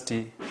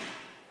University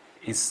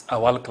is a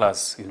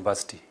world-class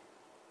university,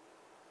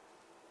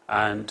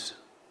 and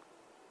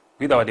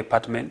with our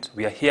department,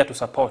 we are here to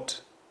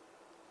support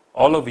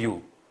all of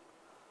you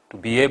to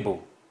be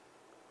able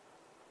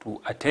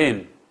to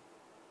attain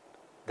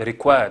the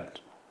required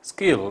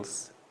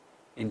skills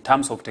in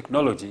terms of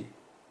technology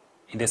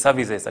in the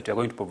services that you are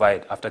going to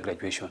provide after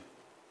graduation.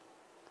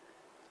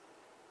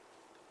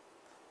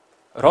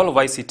 The role of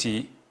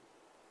ICT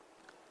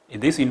in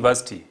this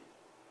university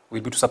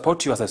will be to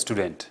support you as a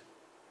student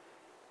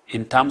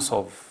in terms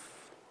of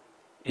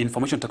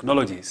information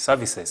technology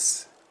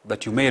services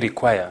that you may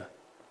require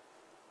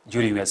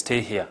during your stay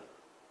here.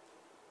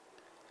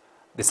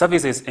 The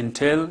services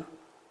entail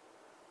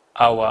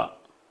our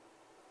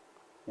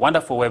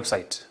wonderful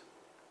website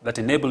that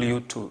enable you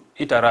to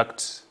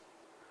interact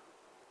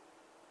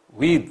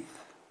with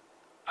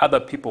other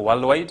people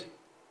worldwide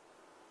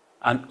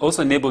and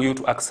also enable you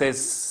to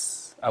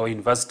access our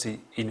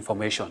university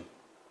information.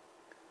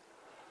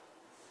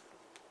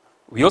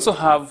 We also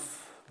have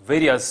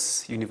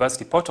various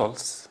university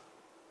portals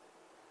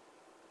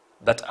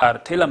that are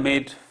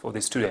tailor-made for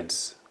the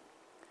students.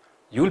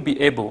 You will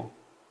be able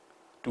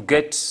to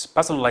get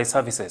personalized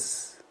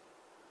services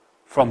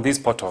from these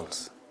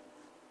portals.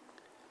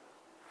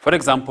 For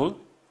example,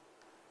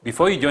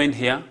 before you join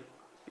here,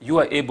 you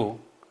are able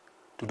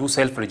to do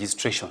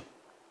self-registration.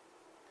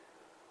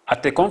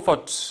 At the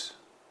comfort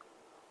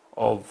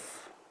of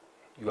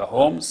your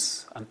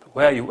homes and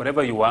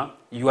wherever you are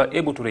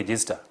able to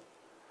register,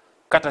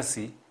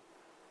 courtesy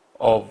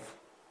of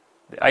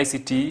the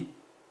ICT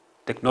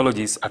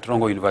technologies at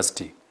Rongo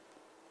University.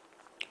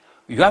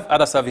 You have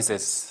other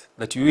services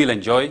that you will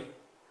enjoy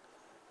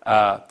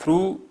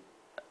through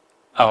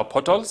our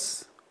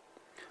portals.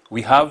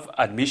 We have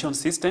admission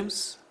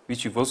systems,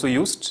 which you've also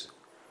used.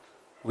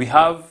 We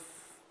have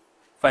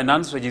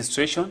finance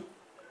registration,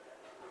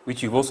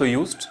 which you've also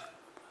used.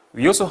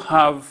 We also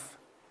have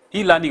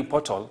e-learning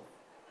portal,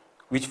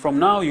 which from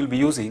now you'll be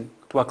using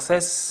to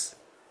access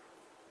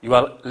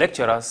your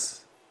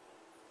lecturers'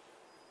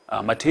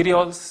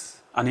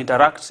 materials and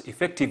interact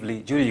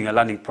effectively during your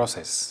learning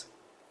process.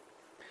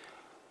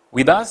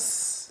 With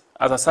us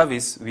as a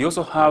service, we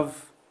also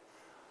have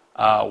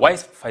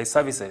Wi-Fi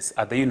services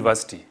at the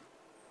university.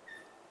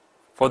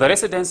 For the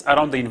residents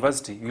around the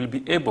university, you will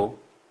be able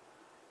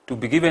to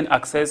be given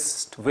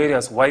access to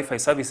various Wi-Fi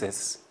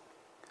services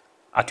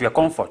at your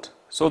comfort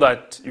so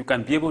that you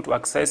can be able to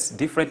access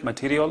different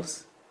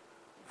materials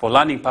for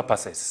learning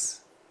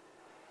purposes.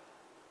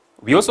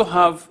 We also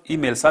have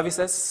email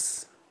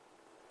services.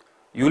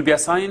 You will be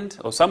assigned,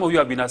 or some of you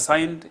have been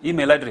assigned,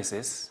 email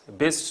addresses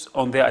based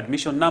on their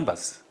admission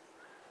numbers.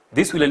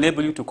 This will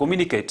enable you to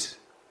communicate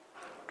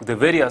to the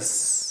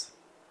various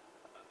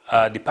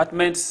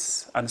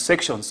departments and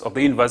sections of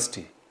the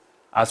university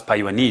as per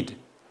your need.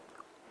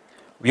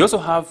 We also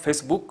have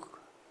Facebook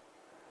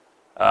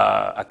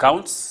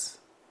accounts.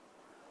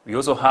 We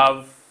also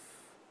have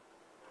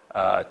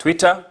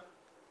Twitter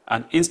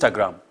and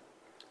Instagram,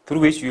 through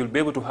which you will be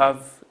able to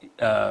have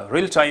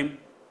real-time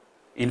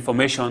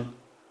information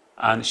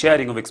and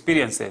sharing of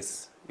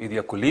experiences with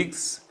your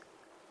colleagues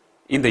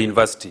in the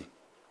university.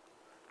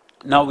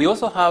 Now, we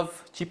also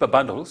have cheaper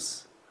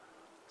bundles,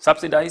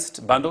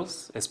 subsidized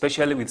bundles,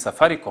 especially with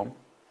Safaricom,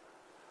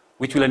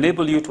 which will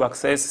enable you to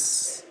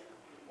access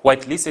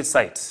whitelisted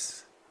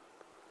sites.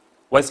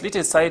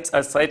 Whitelisted sites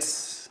are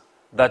sites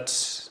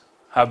that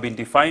have been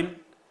defined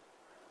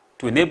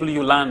to enable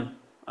you learn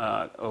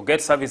or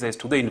get services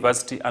to the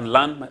university and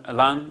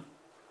learn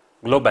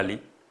globally.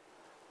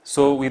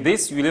 So with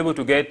this, you'll be able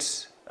to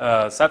get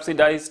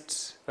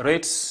subsidized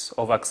rates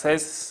of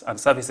access and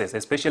services,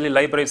 especially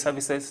library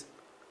services,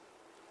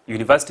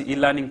 university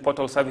e-learning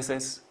portal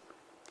services,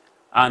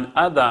 and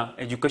other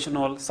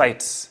educational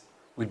sites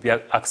will be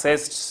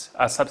accessed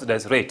at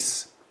subsidized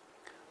rates.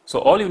 So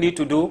all you need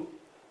to do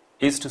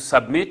is to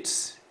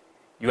submit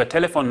your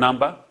telephone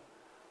number,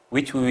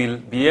 which we will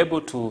be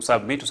able to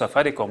submit to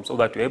Safaricom so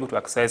that you're able to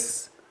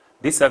access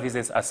these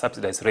services at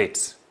subsidized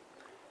rates.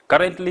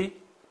 Currently,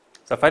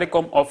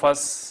 Safaricom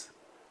offers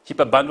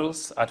cheaper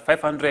bundles at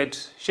 500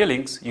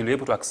 shillings. You'll be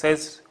able to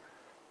access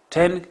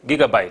 10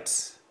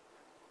 gigabytes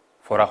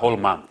for a whole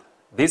month.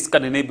 This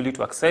can enable you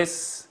to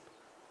access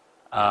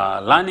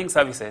learning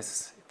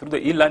services through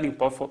the e-learning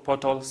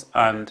portals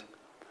and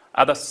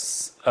other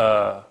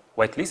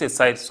whitelisted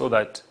sites so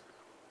that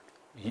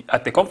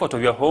at the comfort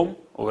of your home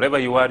or wherever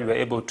you are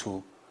able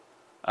to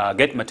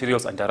get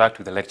materials and interact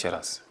with the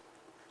lecturers.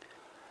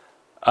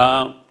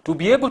 To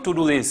be able to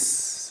do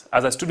this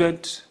as a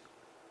student,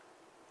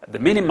 the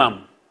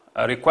minimum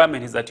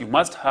requirement is that you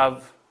must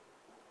have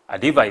a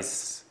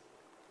device,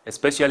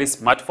 especially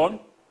smartphone,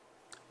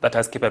 that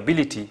has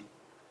capability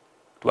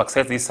to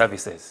access these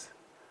services.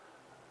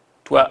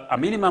 To a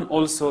minimum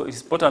also,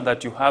 it's important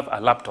that you have a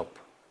laptop,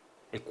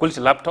 a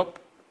quality laptop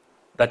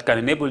that can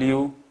enable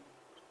you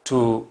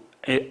to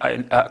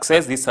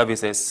access these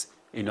services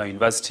in your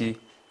university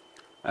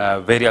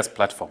various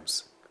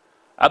platforms.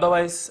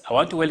 Otherwise, I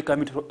want to welcome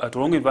you to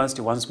Rongo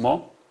University once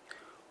more.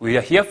 We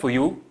are here for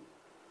you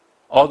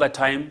all the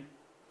time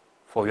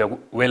for your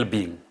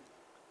well-being.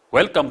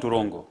 Welcome to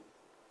Rongo.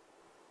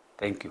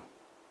 Thank you.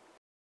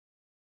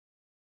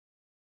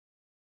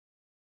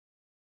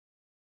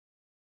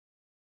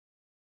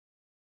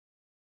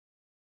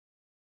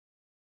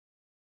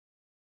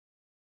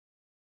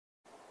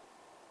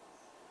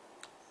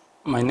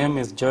 My name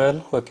is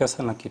Joel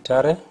Wekesa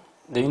Nakitare,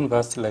 the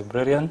University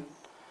Librarian.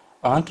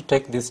 I want to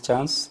take this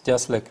chance,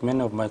 just like many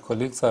of my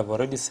colleagues have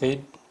already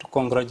said, to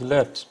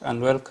congratulate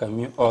and welcome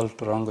you all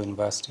to Rongo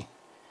University.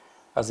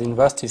 As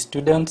university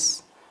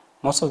students,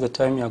 most of the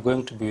time you are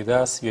going to be with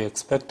us. You are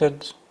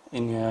expected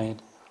in your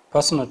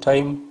personal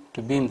time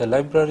to be in the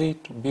library,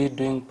 to be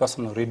doing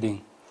personal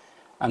reading.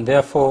 And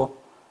therefore,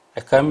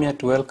 I come here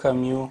to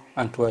welcome you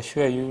and to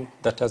assure you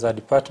that as a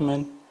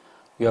department,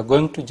 we are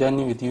going to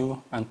journey with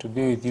you and to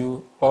be with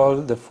you all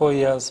the 4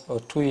 years or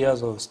 2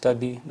 years of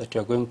study that you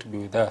are going to be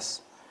with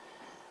us.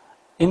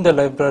 In the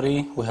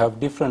library, we have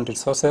different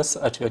resources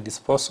at your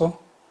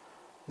disposal.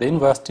 The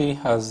university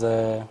has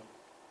a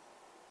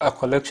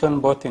collection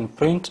both in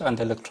print and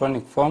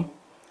electronic form,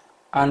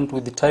 and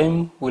with the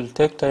time, we'll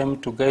take time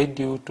to guide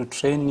you, to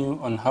train you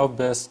on how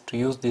best to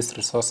use these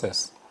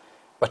resources.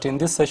 But in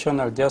this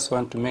session, I just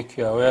want to make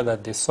you aware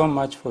that there's so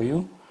much for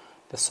you.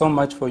 There's so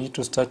much for you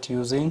to start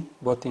using,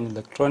 both in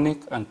electronic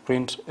and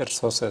print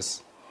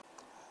resources.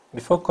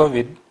 Before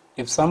COVID,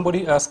 if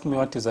somebody asked me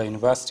what is a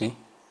university,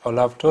 I would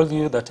have told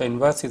you that a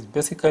university is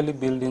basically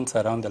buildings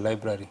around the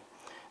library.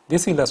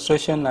 This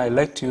illustration, I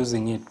liked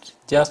using it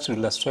just to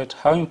illustrate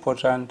how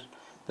important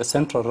the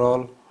central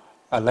role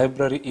a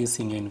library is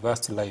in your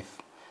university life.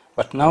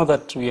 But now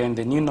that we are in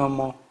the new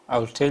normal, I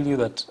will tell you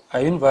that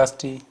a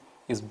university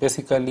is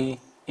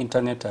basically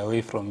internet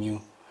away from you.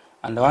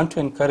 And I want to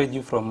encourage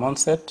you from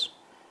onset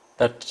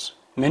that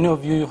many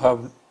of you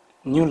have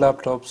new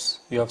laptops,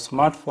 you have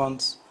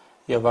smartphones,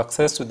 you have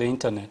access to the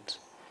internet.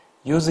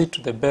 Use it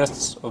to the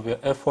best of your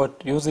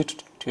effort, use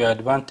it to your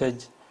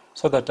advantage,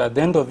 so that at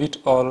the end of it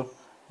all,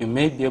 you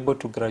may be able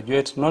to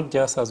graduate not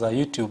just as a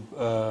YouTube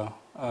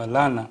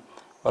learner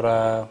or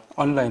an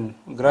online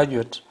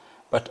graduate,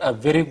 but a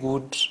very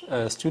good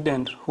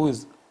student who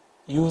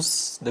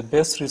use the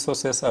best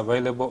resources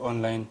available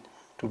online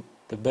to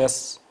the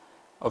best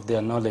of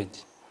their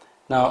knowledge.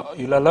 Now,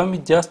 you'll allow me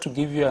just to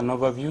give you an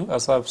overview.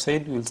 As I've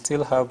said, we'll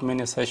still have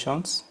many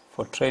sessions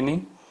for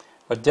training,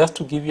 but just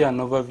to give you an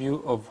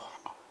overview of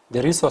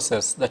the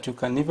resources that you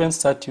can even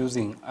start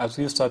using as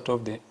you start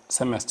off the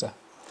semester.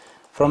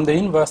 From the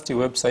university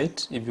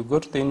website, if you go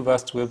to the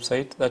university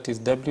website, that is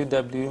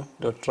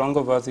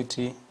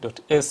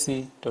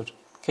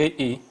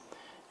www.rongoversity.ac.ke,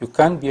 you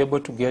can be able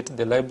to get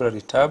the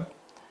library tab.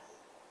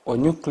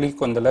 When you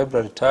click on the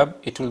library tab,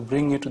 it will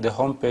bring you to the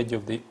home page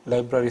of the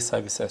library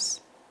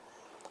services.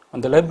 On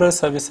the library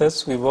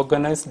services, we've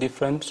organized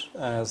different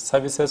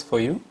services for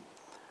you.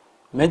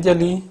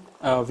 Majorly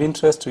of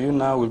interest to you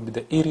now will be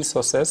the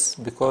e-resources,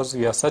 because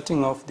we are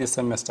starting off this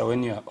semester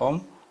when you are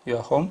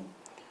home.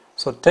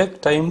 So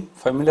take time,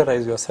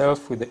 familiarize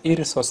yourself with the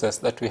e-resources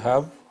that we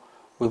have,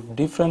 with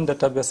different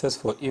databases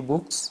for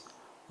e-books.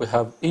 We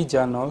have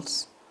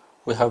e-journals.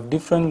 We have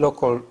different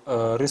local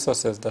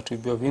resources that will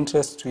be of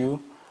interest to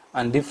you,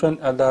 and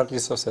different other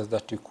resources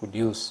that you could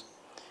use.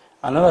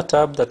 Another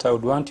tab that I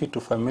would want you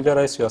to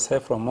familiarize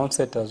yourself from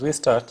onset as we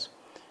start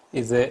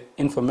is the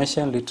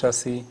information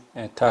literacy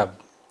tab.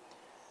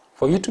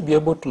 For you to be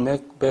able to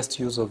make best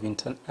use of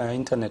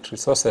internet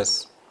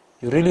resources,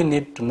 you really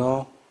need to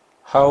know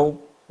how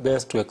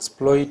best to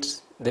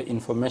exploit the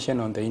information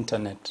on the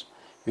internet.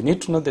 You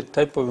need to know the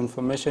type of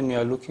information you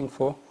are looking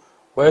for,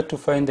 where to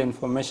find the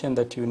information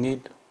that you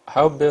need,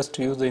 how best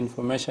to use the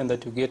information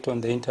that you get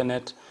on the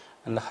internet,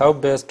 and how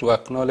best to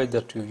acknowledge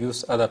that you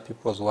use other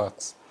people's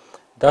works.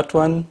 That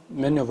one,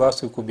 many of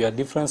us, we could be at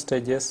different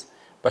stages,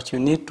 but you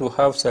need to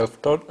have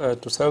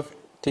self-taught, to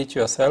self-teach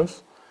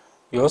yourself.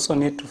 You also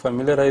need to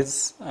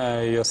familiarize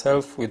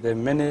yourself with the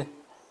many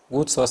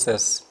good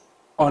sources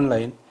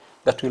online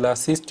that will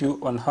assist you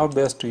on how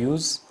best to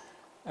use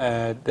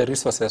the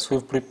resources.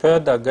 We've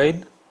prepared a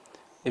guide.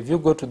 If you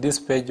go to this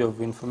page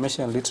of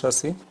information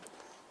literacy,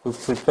 we've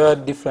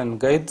prepared different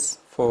guides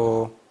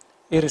for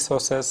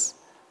e-resources,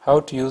 how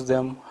to use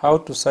them, how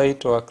to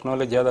cite or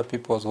acknowledge other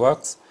people's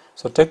works.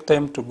 So take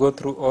time to go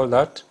through all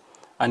that.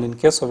 And in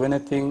case of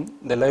anything,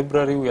 the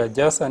library, we are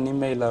just an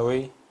email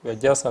away, we are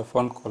just a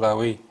phone call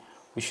away.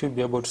 We should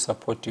be able to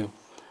support you.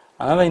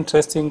 Another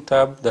interesting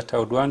tab that I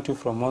would want you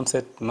from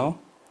onset to know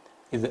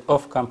is the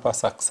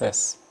off-campus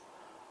access.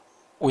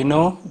 We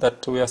know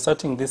that we are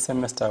starting this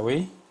semester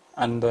away,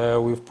 and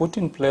we've put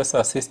in place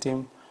a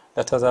system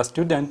that as a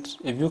student,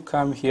 if you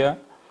come here,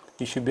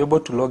 you should be able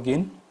to log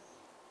in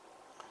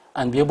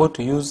and be able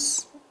to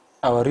use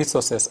our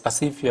resources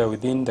as if you are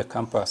within the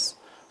campus.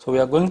 So we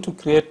are going to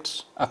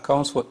create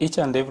accounts for each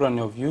and every one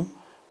of you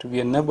to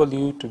enable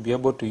you to be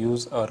able to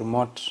use our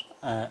remote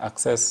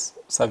access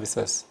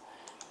services.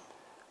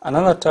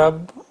 Another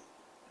tab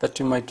that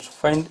you might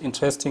find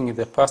interesting is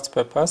the past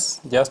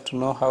papers, just to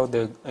know how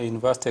the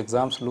university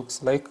exams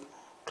looks like.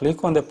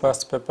 Click on the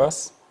past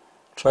papers,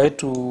 try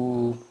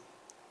to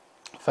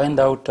find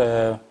out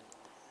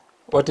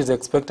what is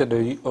expected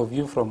of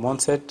you from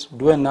onset,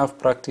 do enough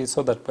practice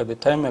so that by the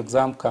time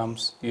exam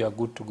comes, you are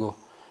good to go.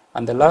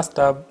 And the last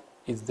tab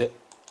is the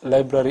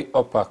library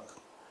OPAC.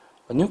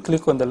 When you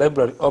click on the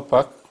library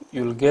OPAC,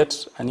 you'll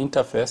get an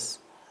interface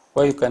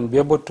where you can be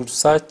able to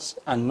search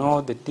and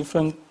know the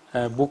different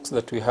books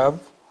that we have.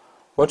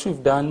 What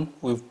we've done,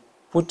 we've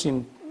put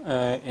in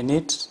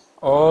it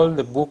all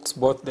the books,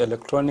 both the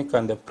electronic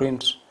and the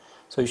print.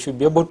 So you should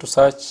be able to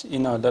search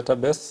in our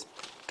database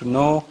to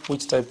know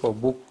which type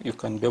of book you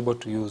can be able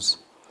to use.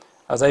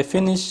 As I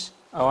finish,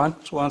 I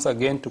want once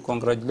again to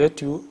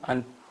congratulate you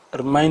and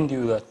remind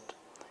you that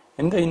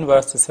in the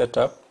university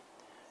setup,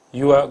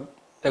 you are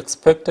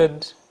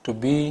expected to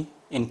be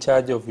in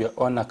charge of your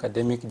own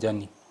academic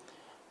journey.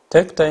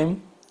 Take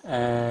time,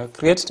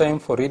 create time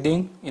for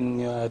reading in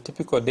your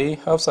typical day.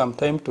 Have some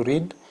time to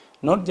read,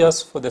 not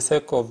just for the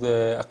sake of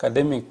the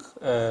academic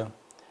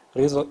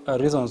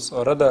reasons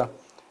or rather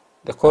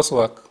the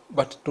coursework,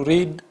 but to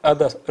read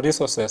other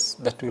resources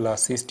that will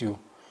assist you.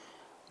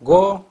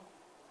 Go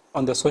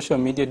on the social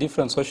media,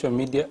 different social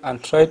media,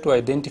 and try to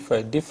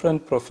identify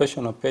different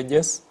professional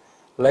pages,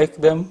 like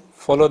them,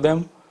 follow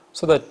them,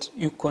 so that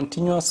you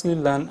continuously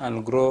learn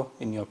and grow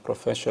in your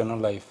professional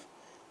life.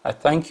 I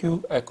thank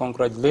you, I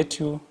congratulate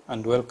you,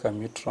 and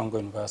welcome you to Rongo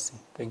University.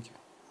 Thank you.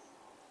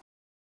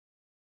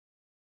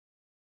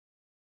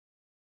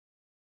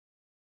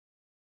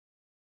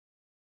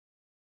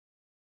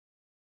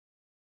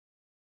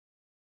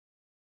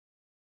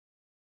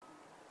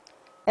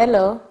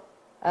 Hello,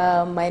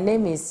 my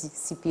name is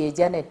CPA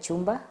Janet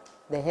Chumba,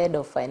 the head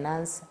of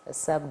Finance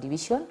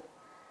Subdivision,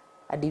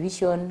 a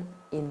division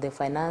in the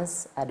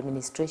Finance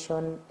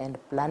Administration and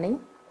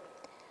Planning.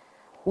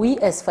 We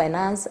as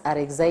Finance are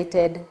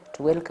excited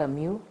to welcome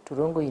you to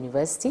Rongo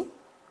University.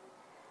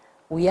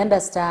 We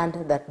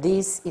understand that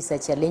this is a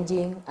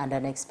challenging and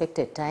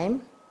unexpected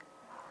time,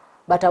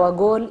 but our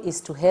goal is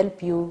to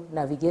help you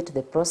navigate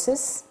the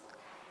process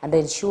and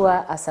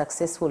ensure a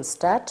successful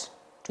start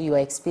to your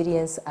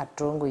experience at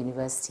Rongo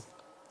University.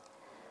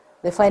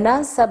 The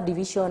Finance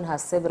Subdivision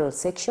has several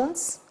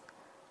sections.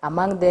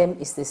 Among them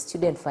is the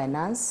Student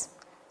Finance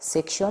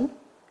section,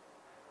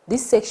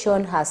 This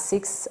section has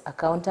 6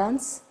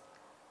 accountants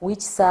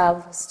which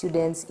serve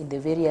students in the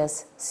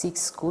various 6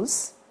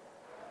 schools.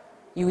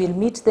 You will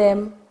meet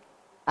them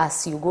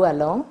as you go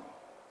along,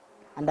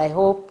 and I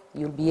hope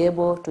you'll be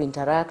able to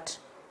interact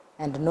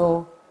and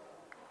know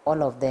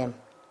all of them.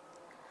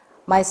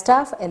 My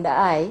staff and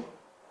I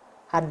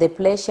had the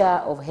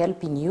pleasure of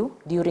helping you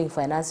during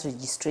finance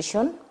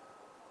registration,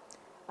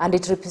 and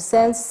it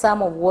represents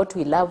some of what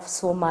we love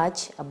so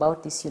much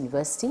about this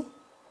university: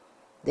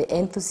 the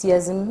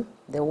enthusiasm,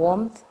 the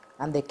warmth,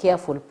 and the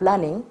careful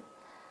planning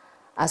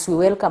as we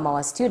welcome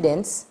our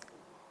students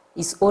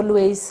is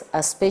always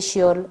a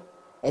special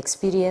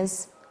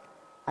experience,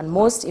 and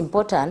most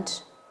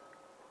important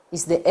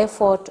is the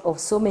effort of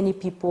so many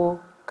people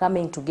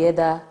coming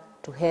together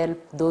to help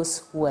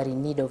those who are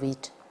in need of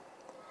it.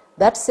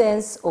 That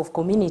sense of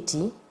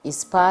community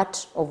is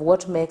part of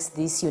what makes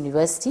this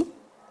university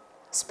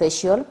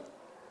special,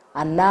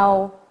 and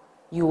now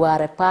you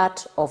are a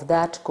part of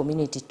that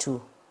community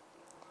too.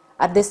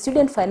 At the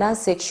student finance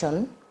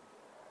section,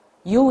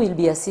 you will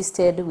be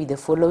assisted with the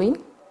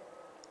following: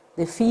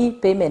 the fee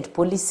payment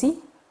policy,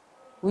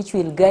 which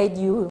will guide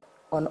you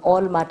on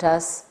all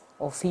matters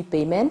of fee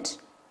payment,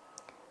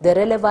 the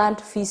relevant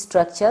fee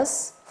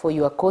structures for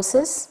your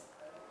courses,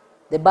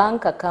 the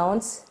bank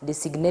accounts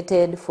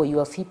designated for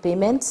your fee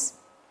payments,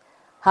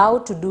 how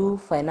to do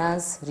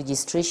finance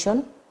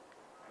registration,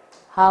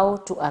 how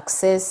to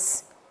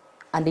access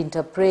and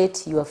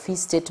interpret your fee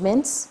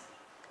statements,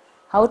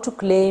 how to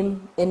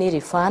claim any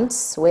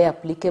refunds where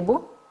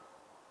applicable,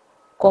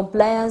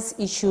 compliance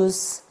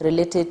issues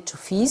related to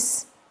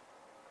fees,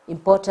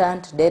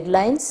 important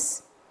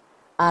deadlines,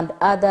 and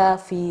other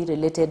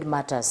fee-related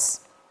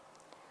matters.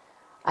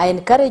 I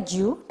encourage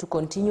you to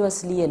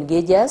continuously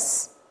engage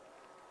us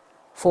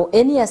for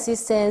any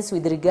assistance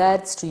with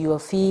regards to your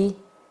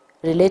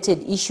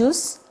fee-related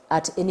issues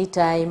at any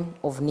time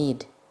of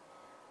need.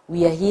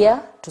 We are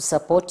here to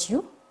support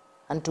you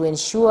and to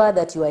ensure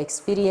that your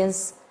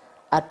experience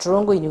at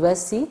Rongo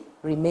University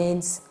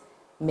remains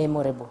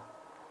memorable.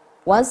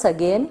 Once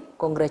again,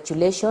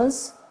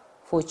 congratulations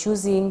for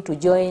choosing to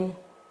join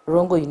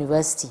Rongo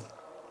University.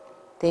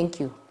 Thank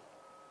you.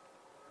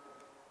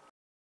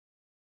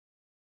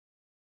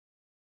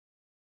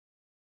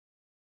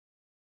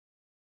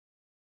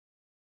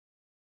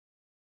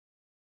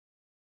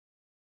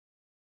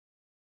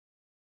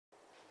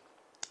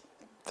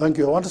 Thank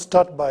you. I want to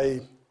start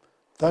by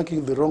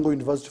thanking the Rongo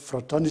University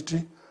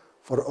fraternity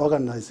for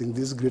organizing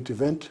this great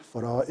event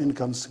for our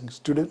incoming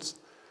students.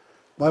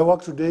 My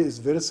work today is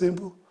very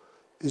simple,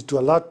 is to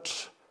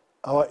alert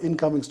our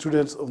incoming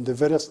students on the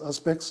various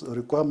aspects or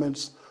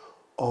requirements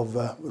of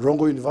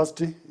Rongo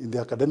University in the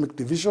academic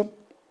division.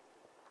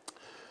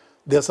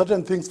 There are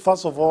certain things.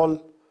 First of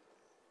all,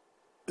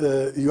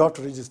 you have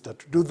to register.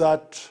 To do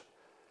that,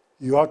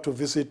 you have to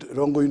visit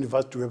Rongo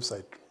University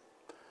website.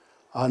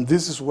 And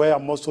this is where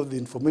most of the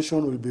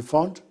information will be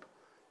found,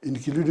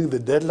 including the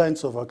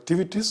deadlines of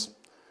activities,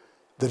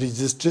 the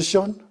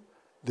registration,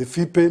 the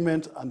fee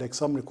payment, and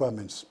exam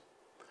requirements.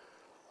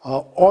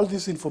 All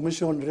this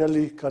information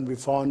really can be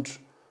found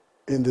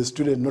in the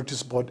student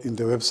notice board in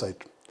the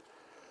website.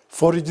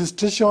 For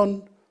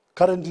registration,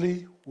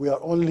 currently we are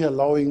only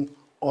allowing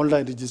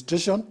online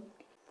registration.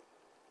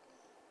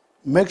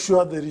 Make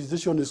sure the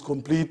registration is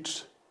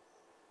complete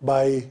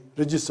by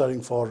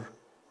registering for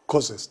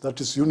courses, that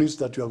is units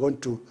that you are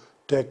going to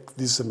take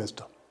this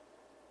semester.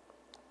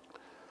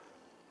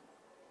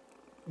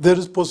 There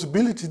is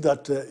possibility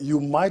that you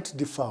might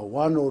defer.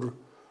 One or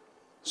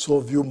so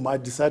of you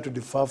might decide to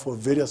defer for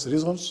various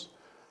reasons,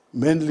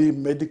 mainly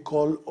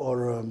medical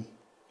or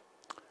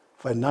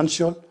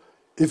financial.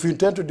 If you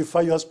intend to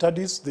defer your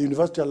studies, the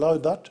university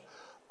allows that,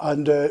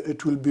 and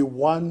it will be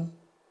 1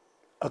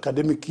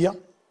 academic year.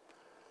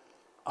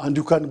 And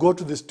you can go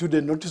to the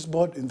student notice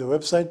board in the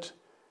website,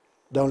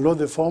 download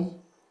the form,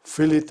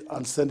 fill it,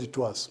 and send it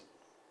to us.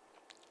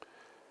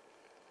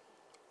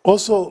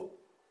 Also,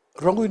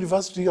 Rongo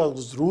University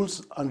has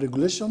rules and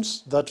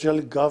regulations that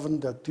really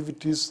govern the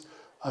activities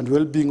and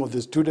well-being of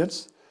the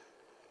students,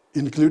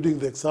 including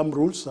the exam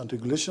rules and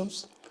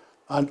regulations.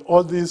 And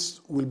all this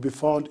will be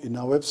found in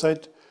our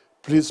website.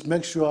 Please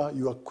make sure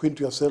you acquaint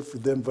yourself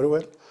with them very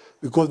well,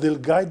 because they'll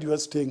guide you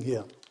as staying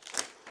here.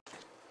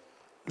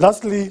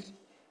 Lastly,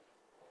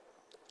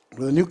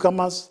 the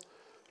newcomers,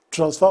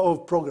 transfer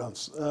of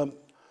programs.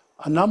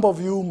 A number of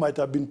you might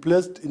have been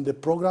placed in the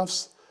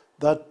programs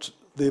that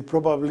they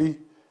probably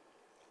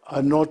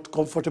are not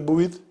comfortable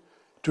with.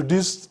 To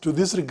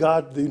this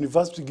regard, the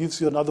university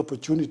gives you another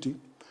opportunity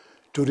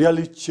to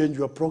really change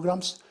your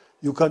programs.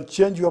 You can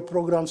change your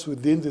programs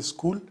within the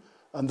school,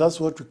 and that's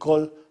what we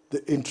call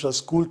the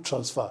intra-school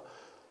transfer,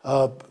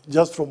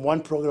 just from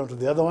one program to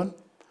the other one.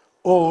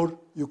 Or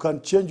you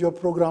can change your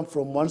program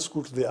from one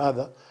school to the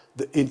other,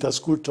 the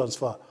inter-school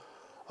transfer.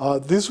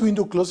 This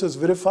window closes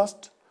very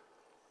fast,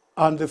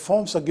 and the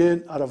forms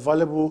again are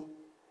available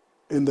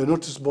in the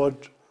notice board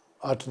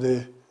at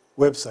the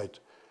website.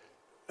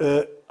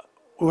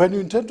 When you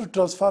intend to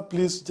transfer,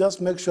 please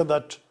just make sure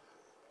that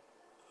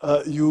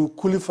you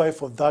qualify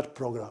for that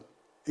program.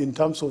 in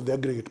terms of the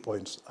aggregate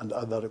points and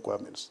other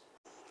requirements.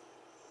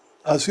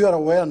 As you are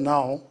aware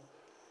now,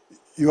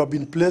 you have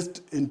been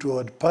placed into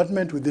a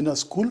department within a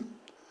school.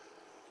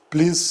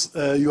 Please,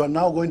 you are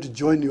now going to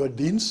join your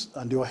deans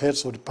and your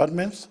heads of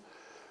departments.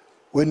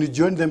 When you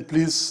join them,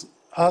 please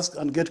ask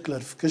and get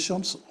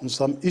clarifications on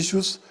some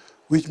issues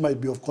which might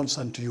be of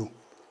concern to you.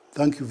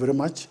 Thank you very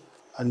much,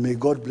 and may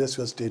God bless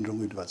your stay in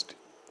Rongo University.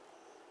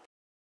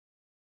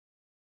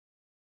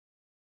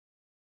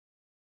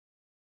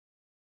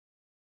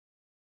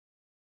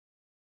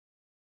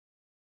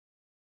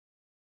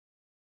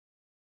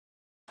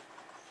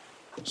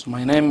 So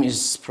my name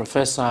is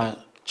Professor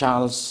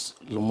Charles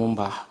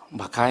Lumumba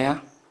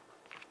Mbakaya,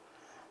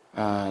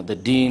 the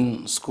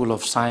Dean, School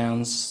of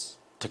Science,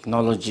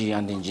 Technology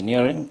and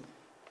Engineering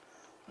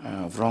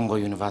of Rongo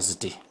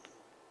University.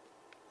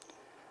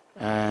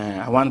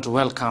 I want to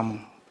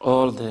welcome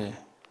all the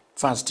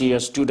first-year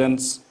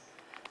students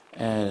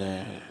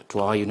to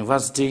our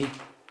university,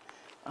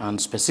 and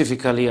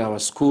specifically our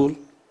school,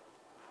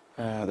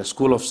 the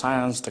School of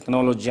Science,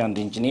 Technology and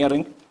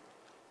Engineering.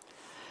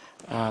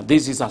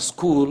 This is a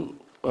school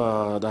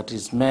that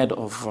is made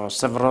of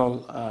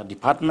several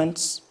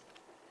departments.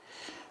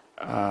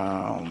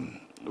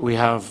 We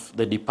have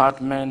the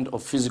Department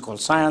of Physical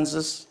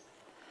Sciences.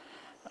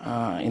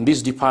 In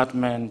this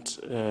department,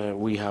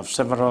 we have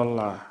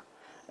several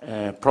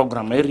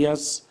program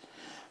areas.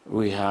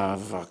 We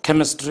have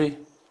chemistry,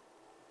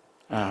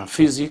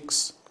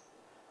 physics,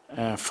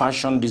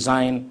 fashion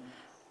design,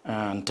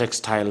 and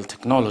textile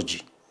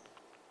technology.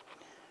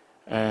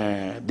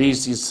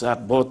 This is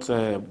at both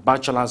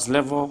bachelor's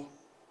level,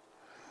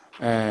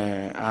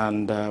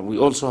 and we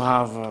also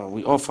have,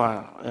 we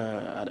offer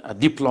a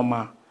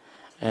diploma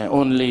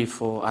only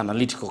for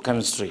analytical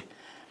chemistry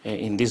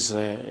in this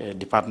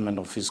Department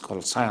of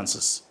Physical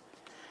Sciences.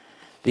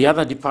 The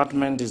other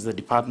department is the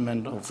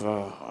Department of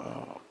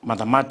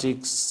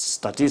Mathematics,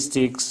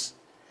 Statistics,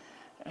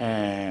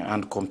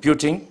 and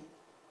Computing.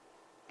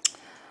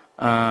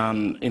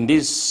 In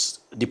this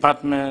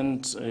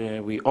department,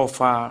 we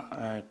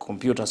offer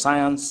computer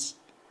science,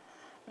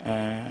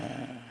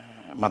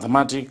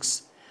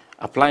 mathematics,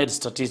 applied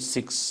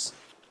statistics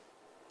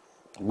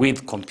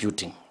with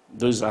computing.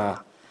 Those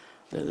are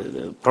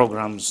the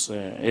programs,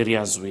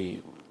 areas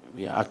we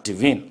are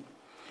active in.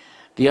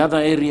 The other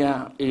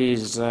area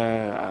is,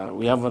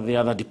 we have the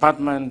other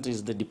department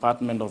is the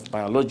Department of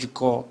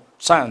Biological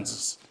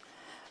Sciences.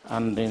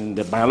 And in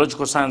the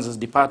Biological Sciences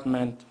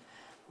department,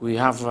 we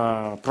have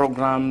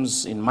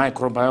programs in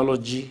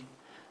microbiology,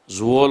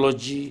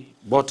 zoology,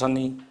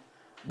 botany,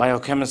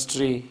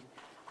 biochemistry,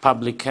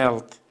 public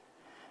health,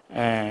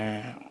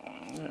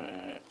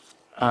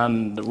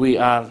 and we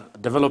are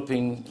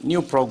developing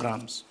new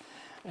programs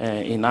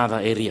in other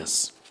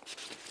areas.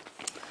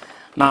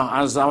 Now,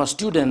 as our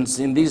students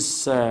in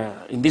these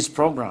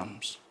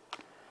programs,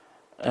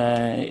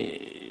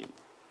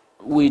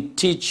 we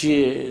teach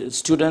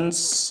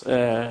students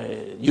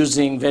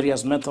using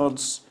various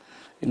methods,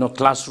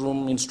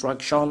 classroom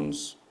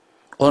instructions,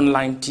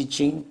 online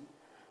teaching,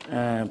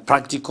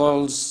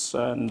 practicals,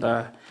 and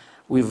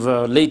we've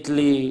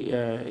lately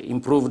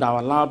improved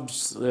our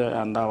labs,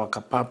 and our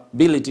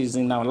capabilities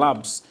in our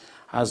labs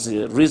has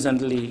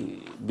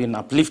recently been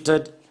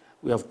uplifted.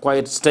 We have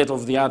quite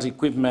state-of-the-art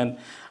equipment,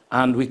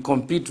 and we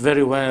compete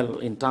very well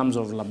in terms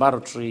of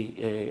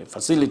laboratory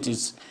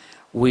facilities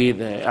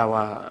with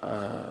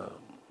our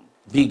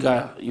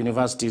bigger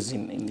universities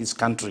in this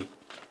country.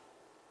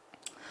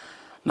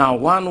 Now,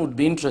 one would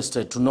be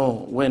interested to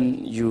know,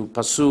 when you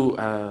pursue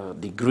a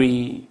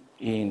degree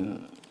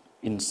in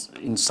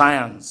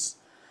science,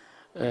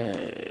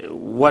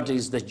 what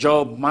is the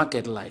job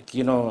market like?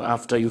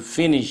 After you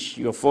finish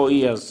your 4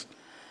 years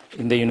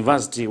in the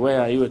university,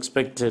 where are you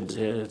expected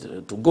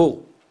to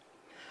go?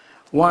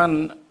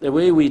 One, the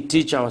way we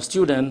teach our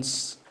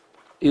students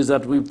is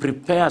that we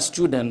prepare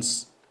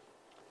students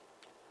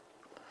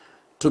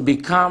to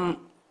become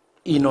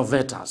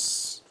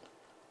innovators.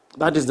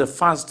 That is the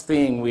first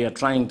thing we are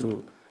trying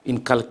to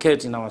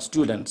inculcate in our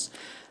students,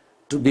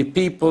 to be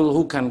people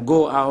who can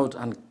go out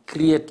and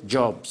create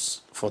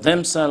jobs for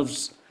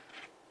themselves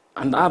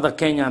and other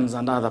Kenyans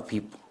and other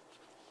people,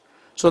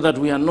 so that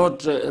we are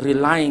not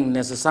relying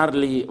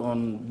necessarily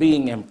on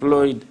being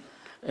employed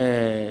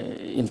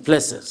in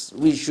places.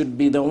 We should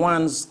be the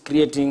ones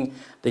creating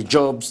the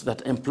jobs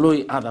that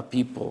employ other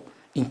people,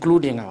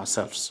 including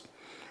ourselves.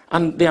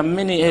 And there are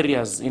many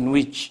areas in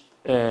which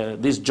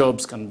these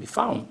jobs can be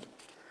found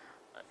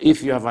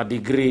if you have a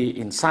degree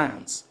in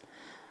science.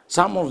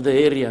 Some of the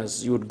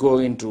areas you would go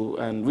into,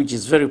 and which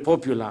is very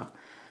popular,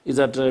 is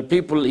that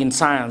people in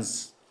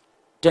science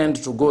tend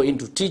to go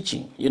into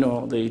teaching.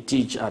 They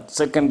teach at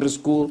secondary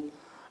school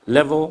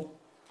level.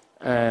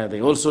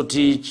 They also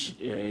teach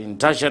in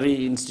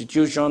tertiary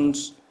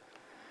institutions,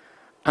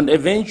 and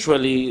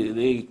eventually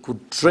they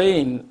could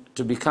train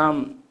to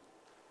become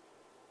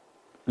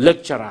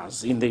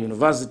lecturers in the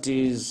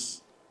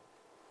universities,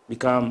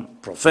 become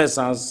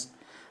professors,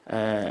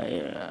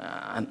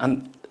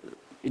 and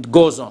it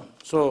goes on.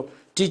 So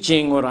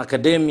teaching or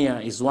academia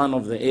is one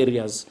of the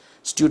areas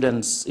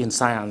students in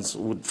science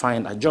would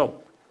find a job.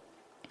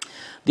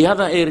 The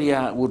other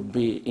area would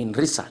be in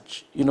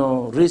research. You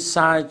know,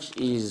 research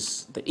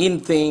is the in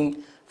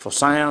thing for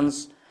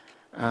science,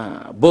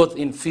 both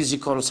in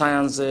physical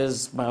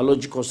sciences,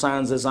 biological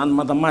sciences, and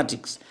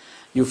mathematics.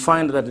 You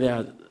find that there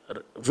are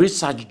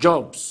research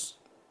jobs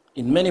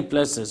in many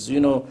places.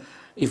 You know,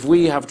 if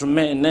we have to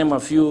name a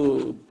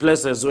few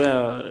places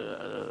where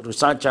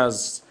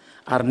researchers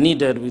are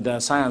needed with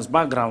a science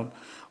background,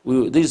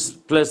 these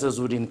places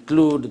would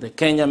include the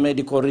Kenya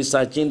Medical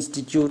Research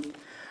Institute.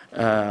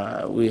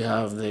 We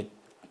have the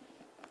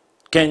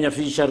Kenya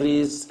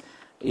Fisheries,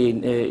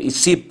 in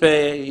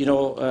ISIPE, you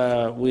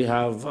know, we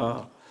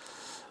have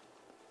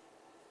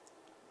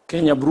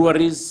Kenya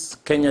Breweries,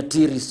 Kenya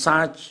Tea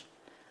Research,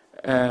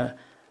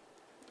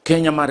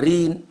 Kenya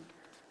Marine,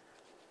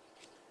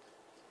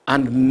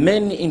 and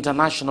many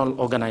international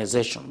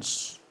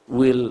organizations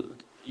will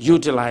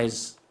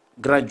utilize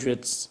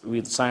graduates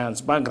with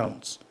science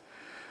backgrounds.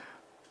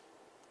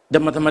 The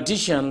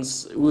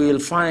mathematicians will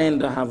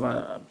find have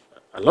a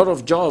lot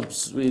of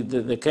jobs with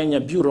the Kenya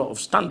Bureau of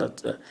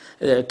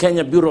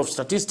Kenya Bureau of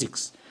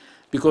Statistics,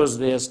 because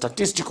their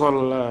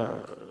statistical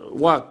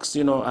works,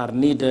 you know, are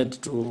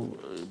needed to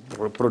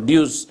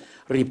produce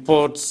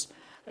reports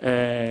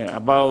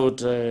about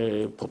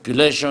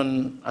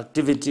population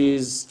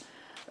activities,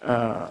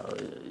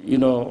 you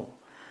know.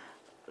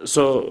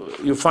 So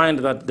you find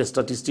that the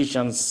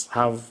statisticians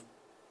have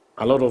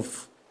a lot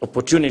of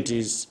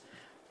opportunities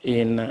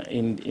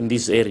in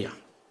this area.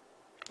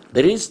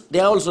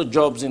 There are also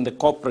jobs in the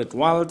corporate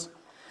world,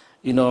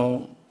 you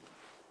know,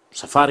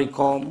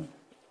 Safaricom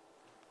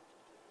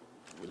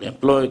will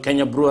employ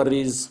Kenya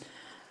Breweries,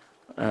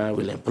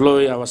 will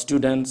employ our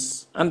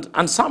students,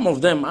 and some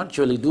of them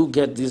actually do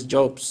get these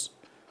jobs.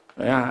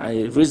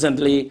 I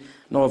recently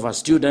know of a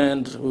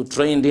student who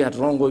trained here at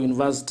Rongo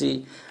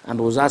University and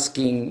was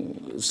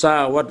asking,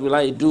 "Sir, what will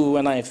I do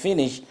when I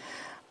finish?"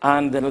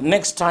 And the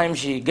next time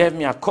she gave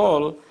me a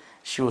call,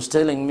 she was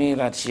telling me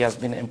that she has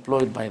been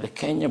employed by the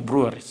Kenya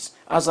Breweries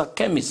as a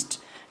chemist,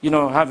 you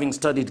know, having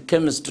studied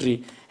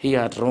chemistry here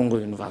at Rongo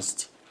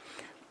University.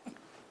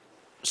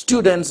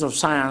 Students of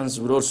science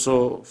will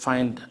also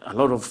find a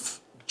lot of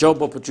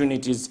job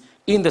opportunities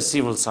in the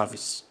civil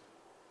service.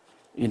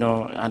 You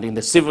know, and in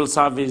the civil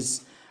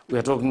service, we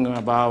are talking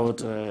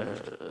about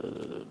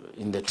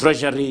in the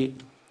treasury,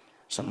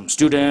 some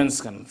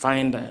students can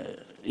find,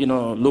 you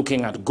know,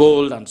 looking at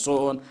gold and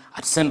so on.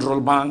 At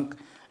central bank,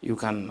 you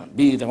can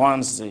be the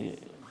ones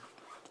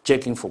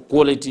checking for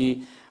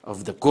quality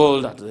of the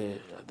gold at the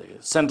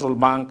central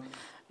bank,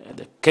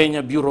 the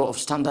Kenya Bureau of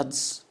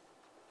Standards,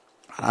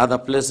 and other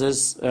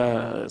places.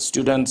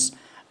 Students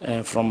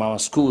from our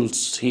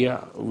schools here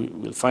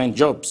will find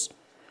jobs.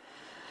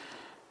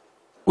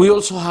 We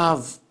also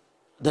have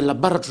the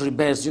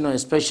laboratory-based, you know,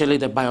 especially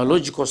the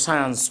biological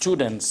science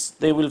students.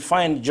 They will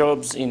find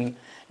jobs in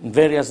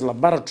various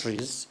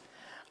laboratories,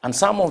 and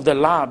some of the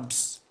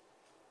labs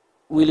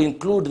will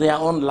include their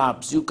own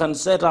labs. You can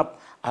set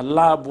up a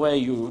lab where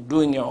you're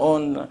doing your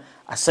own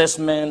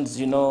assessments,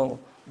 you know,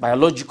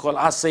 biological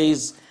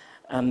assays,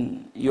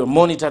 and you're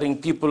monitoring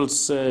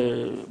people's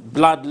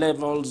blood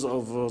levels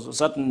of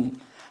certain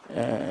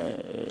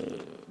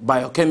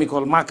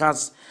biochemical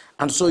markers,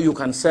 and so you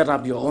can set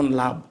up your own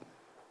lab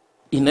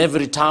in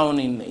every town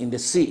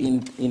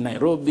in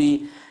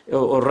Nairobi,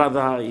 or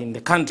rather in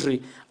the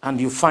country, and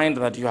you find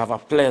that you have a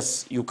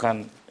place you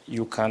can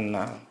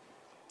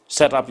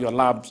set up your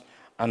labs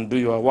and do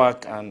your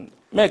work and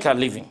make a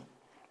living.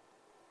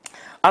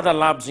 Other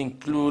labs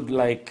include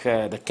like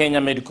the Kenya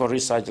Medical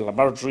Research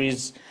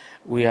Laboratories.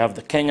 We have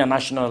the Kenya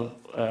National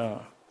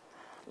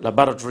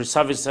Laboratory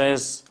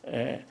Services,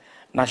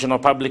 National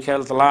Public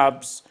Health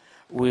Labs.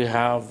 We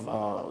have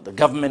the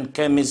government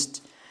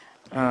chemist.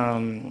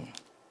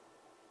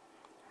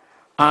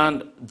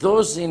 And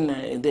those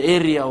in the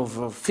area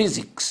of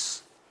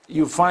physics,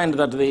 you find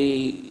that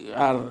they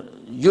are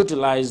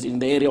utilized in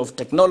the area of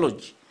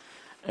technology,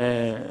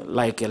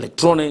 like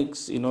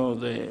electronics, you know,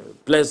 the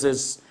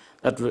places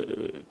that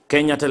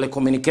Kenya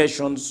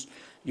Telecommunications,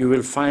 you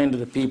will find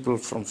the people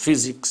from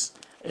physics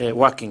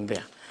working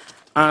there.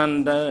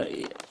 And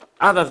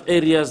other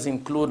areas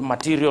include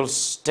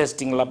materials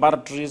testing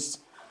laboratories,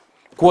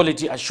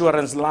 quality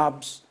assurance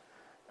labs,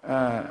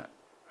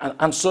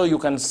 and so you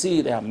can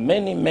see there are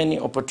many, many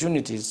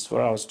opportunities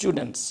for our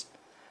students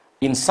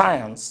in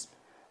science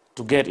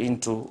to get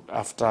into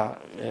after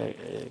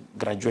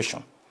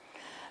graduation.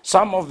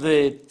 Some of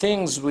the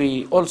things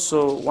we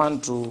also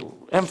want to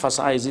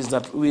emphasize is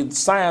that with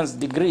science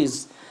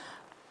degrees,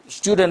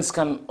 students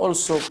can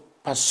also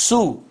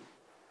pursue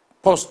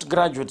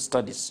postgraduate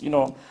studies. You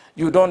know,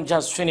 you don't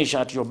just finish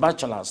at your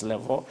bachelor's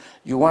level.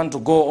 You want to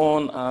go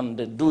on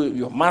and do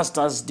your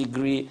master's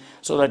degree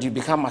so that you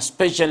become a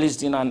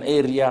specialist in an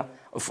area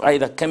of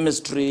either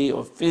chemistry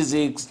or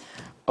physics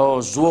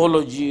or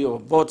zoology or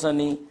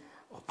botany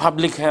or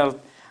public health.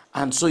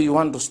 And so you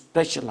want to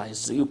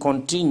specialize. You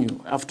continue.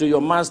 After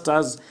your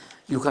master's,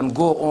 you can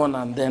go on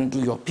and then do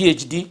your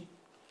PhD.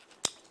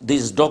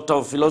 This is Doctor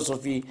of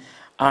Philosophy,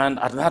 And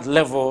at that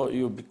level,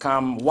 you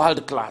become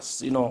world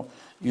class. You know,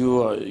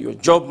 your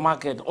job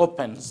market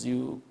opens.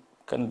 You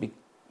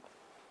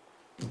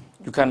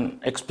can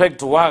expect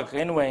to work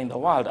anywhere in the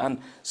world. And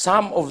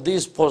some of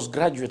these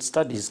postgraduate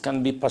studies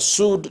can be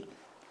pursued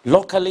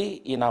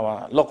locally in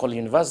our local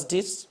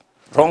universities,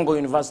 Rongo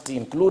University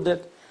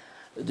included.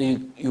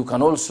 You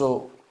can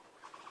also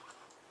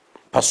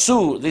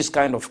pursue this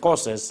kind of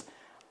courses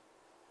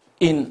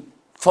in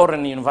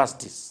foreign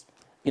universities,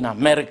 in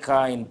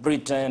America, in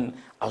Britain,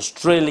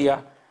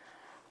 Australia.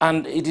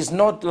 And it is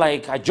not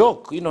like a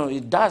joke, you know,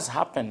 it does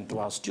happen to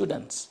our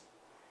students.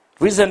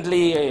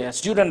 Recently, a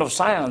student of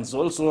science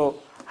also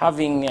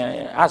having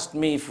asked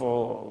me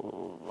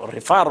for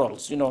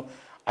referrals. You know,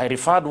 I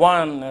referred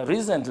one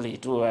recently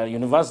to a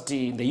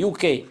university in the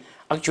UK,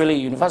 actually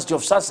University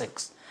of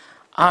Sussex.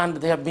 And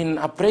they have been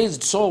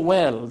appraised so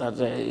well that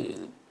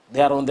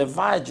they are on the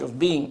verge of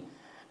being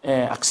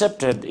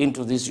accepted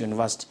into this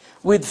university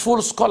with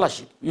full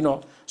scholarship, you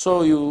know.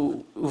 So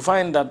you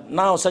find that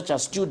now such a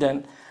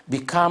student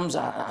becomes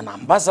an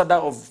ambassador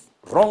of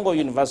Rongo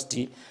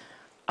University,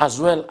 as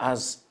well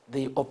as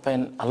they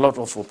open a lot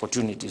of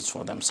opportunities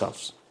for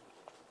themselves.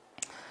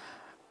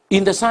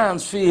 In the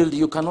science field,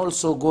 you can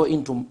also go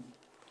into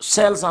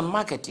sales and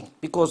marketing,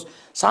 because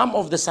some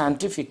of the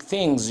scientific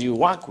things you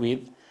work with,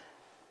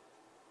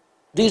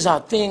 these are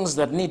things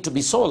that need to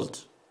be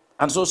sold.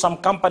 And so some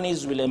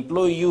companies will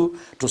employ you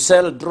to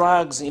sell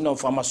drugs, you know,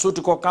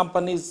 pharmaceutical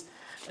companies.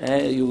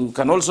 You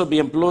can also be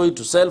employed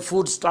to sell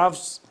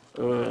foodstuffs,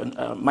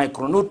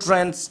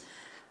 micronutrients.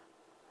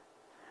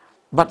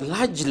 But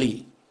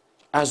largely,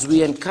 as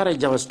we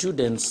encourage our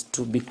students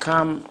to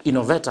become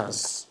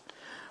innovators,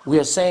 we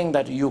are saying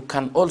that you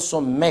can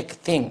also make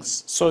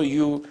things. So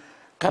you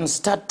can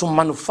start to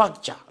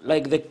manufacture,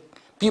 like the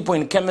people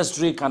in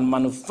chemistry can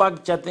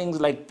manufacture things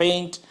like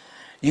paint.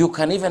 You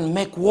can even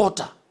make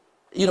water.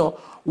 You know,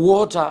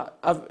 water,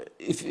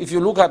 if you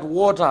look at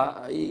water,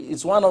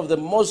 it's one of the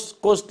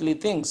most costly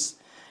things.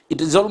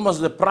 It is almost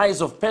the price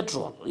of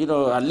petrol. You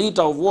know, a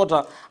liter of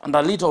water and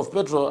a liter of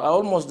petrol are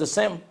almost the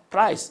same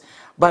price.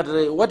 But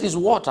what is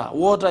water?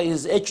 Water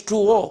is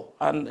H2O.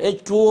 And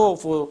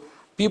H2O, for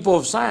people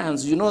of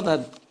science, you know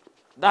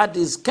that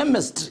is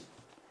chemistry.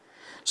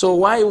 So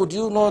why would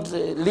you not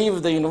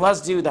leave the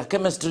university with a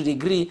chemistry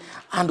degree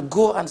and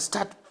go and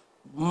start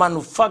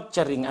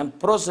manufacturing and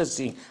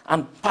processing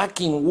and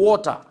packing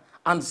water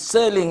and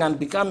selling and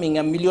becoming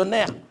a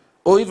millionaire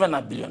or even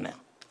a billionaire,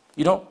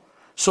 you know?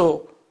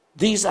 So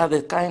these are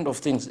the kind of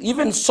things.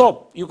 Even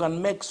soap, you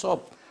can make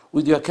soap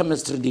with your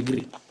chemistry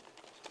degree.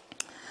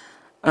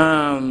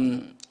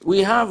 We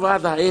have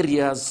other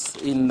areas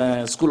in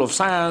the School of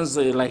Science,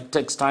 like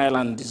textile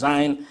and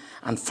design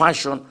and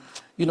fashion.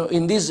 You know,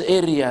 in this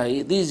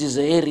area, this is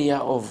an area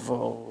of,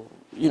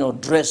 you know,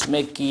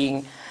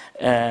 dressmaking,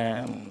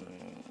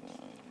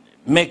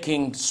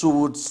 making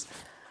suits,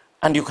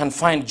 and you can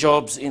find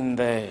jobs in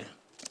the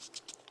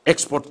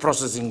export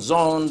processing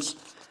zones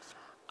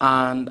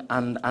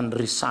and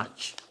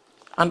research.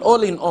 And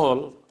all in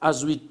all,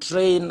 as we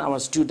train our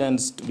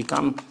students to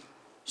become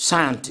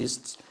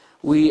scientists,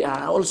 we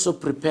are also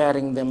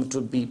preparing them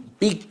to be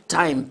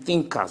big-time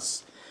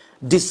thinkers,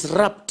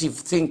 disruptive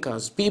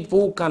thinkers,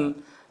 people who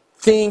can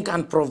think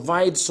and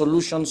provide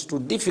solutions to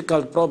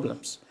difficult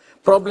problems,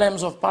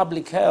 problems of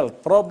public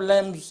health,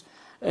 problems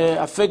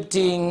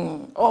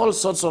affecting all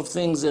sorts of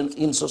things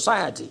in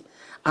society.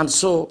 And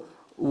so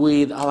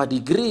with our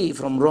degree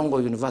from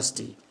Rongo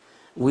University,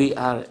 we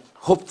are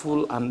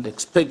hopeful and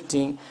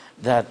expecting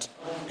that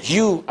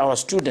you, our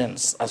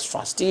students, as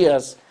first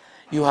years,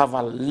 you have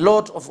a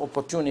lot of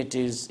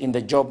opportunities in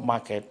the job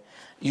market.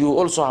 You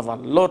also have a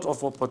lot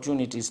of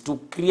opportunities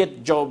to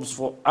create jobs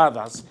for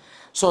others,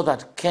 so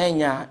that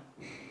Kenya,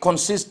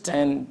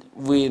 consistent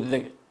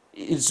with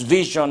its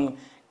vision,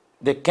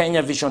 the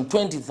Kenya Vision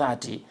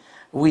 2030,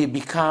 we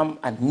become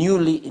a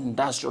newly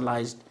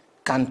industrialized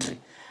country.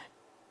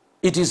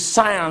 It is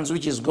science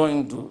which is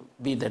going to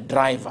be the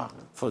driver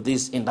for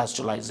this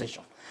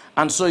industrialization.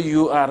 And so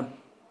you are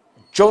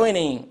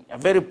joining a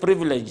very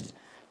privileged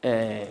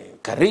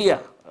career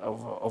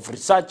of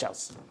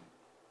researchers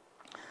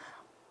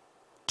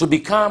to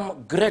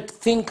become great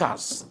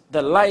thinkers,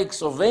 the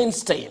likes of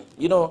Einstein.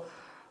 You know,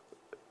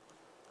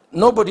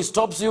 nobody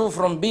stops you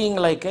from being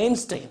like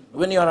Einstein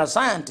when you are a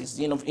scientist,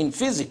 you know, in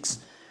physics.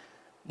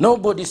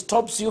 Nobody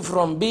stops you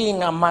from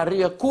being a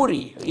Maria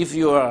Curie if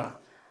you are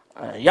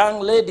a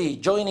young lady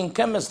joining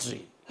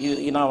chemistry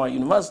in our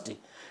university.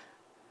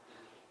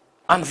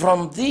 And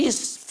from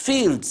these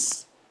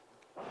fields,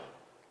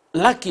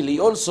 luckily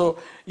also,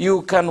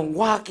 you can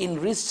work in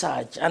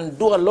research and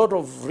do a lot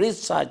of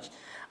research.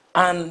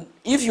 And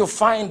if you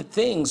find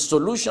things,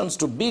 solutions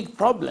to big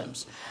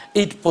problems,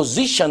 it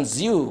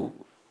positions you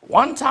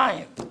one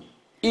time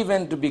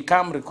even to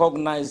become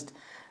recognized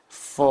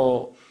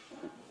for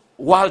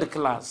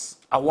world-class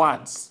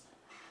awards,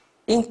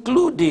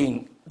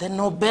 including the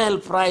Nobel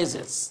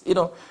Prizes. You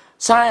know,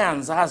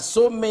 science has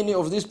so many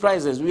of these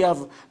prizes. We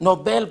have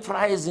Nobel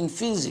Prize in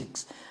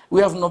physics.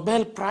 We have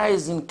Nobel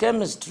Prize in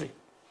chemistry.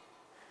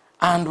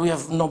 And we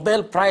have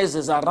Nobel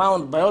Prizes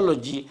around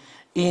biology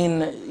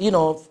in,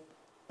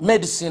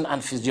 medicine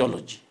and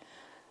physiology.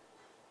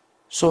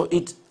 So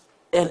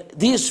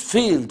this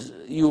field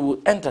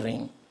you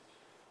entering,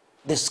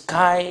 the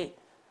sky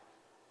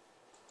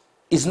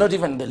is not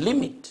even the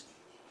limit.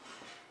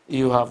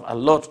 You have a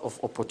lot of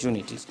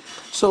opportunities.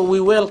 So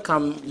we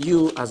welcome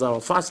you as our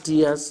first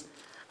years,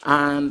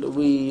 and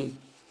we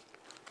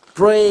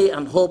pray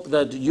and hope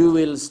that you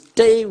will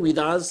stay with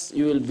us,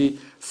 you will be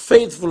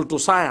faithful to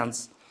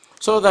science,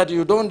 so that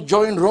you don't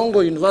join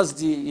Rongo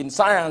University in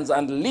science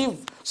and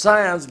leave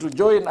science to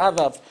join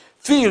other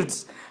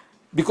fields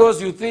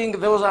because you think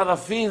those other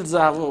fields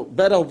have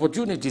better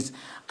opportunities.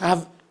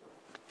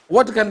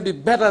 What can be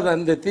better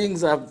than the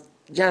things I've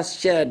just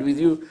shared with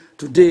you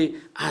today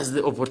as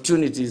the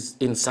opportunities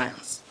in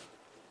science?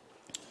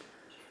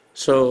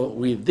 So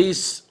with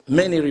these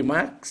many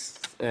remarks,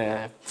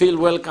 feel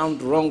welcome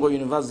to Rongo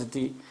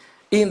University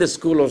in the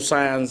School of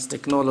Science,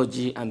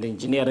 Technology, and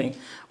Engineering.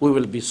 We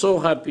will be so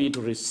happy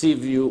to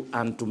receive you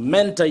and to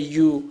mentor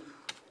you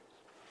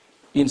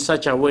in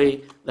such a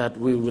way that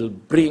we will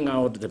bring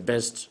out the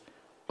best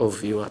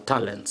of your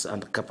talents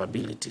and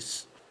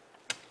capabilities.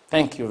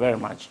 Thank you very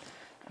much.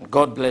 And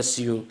God bless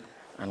you,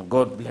 and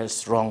God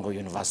bless Rongo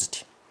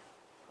University.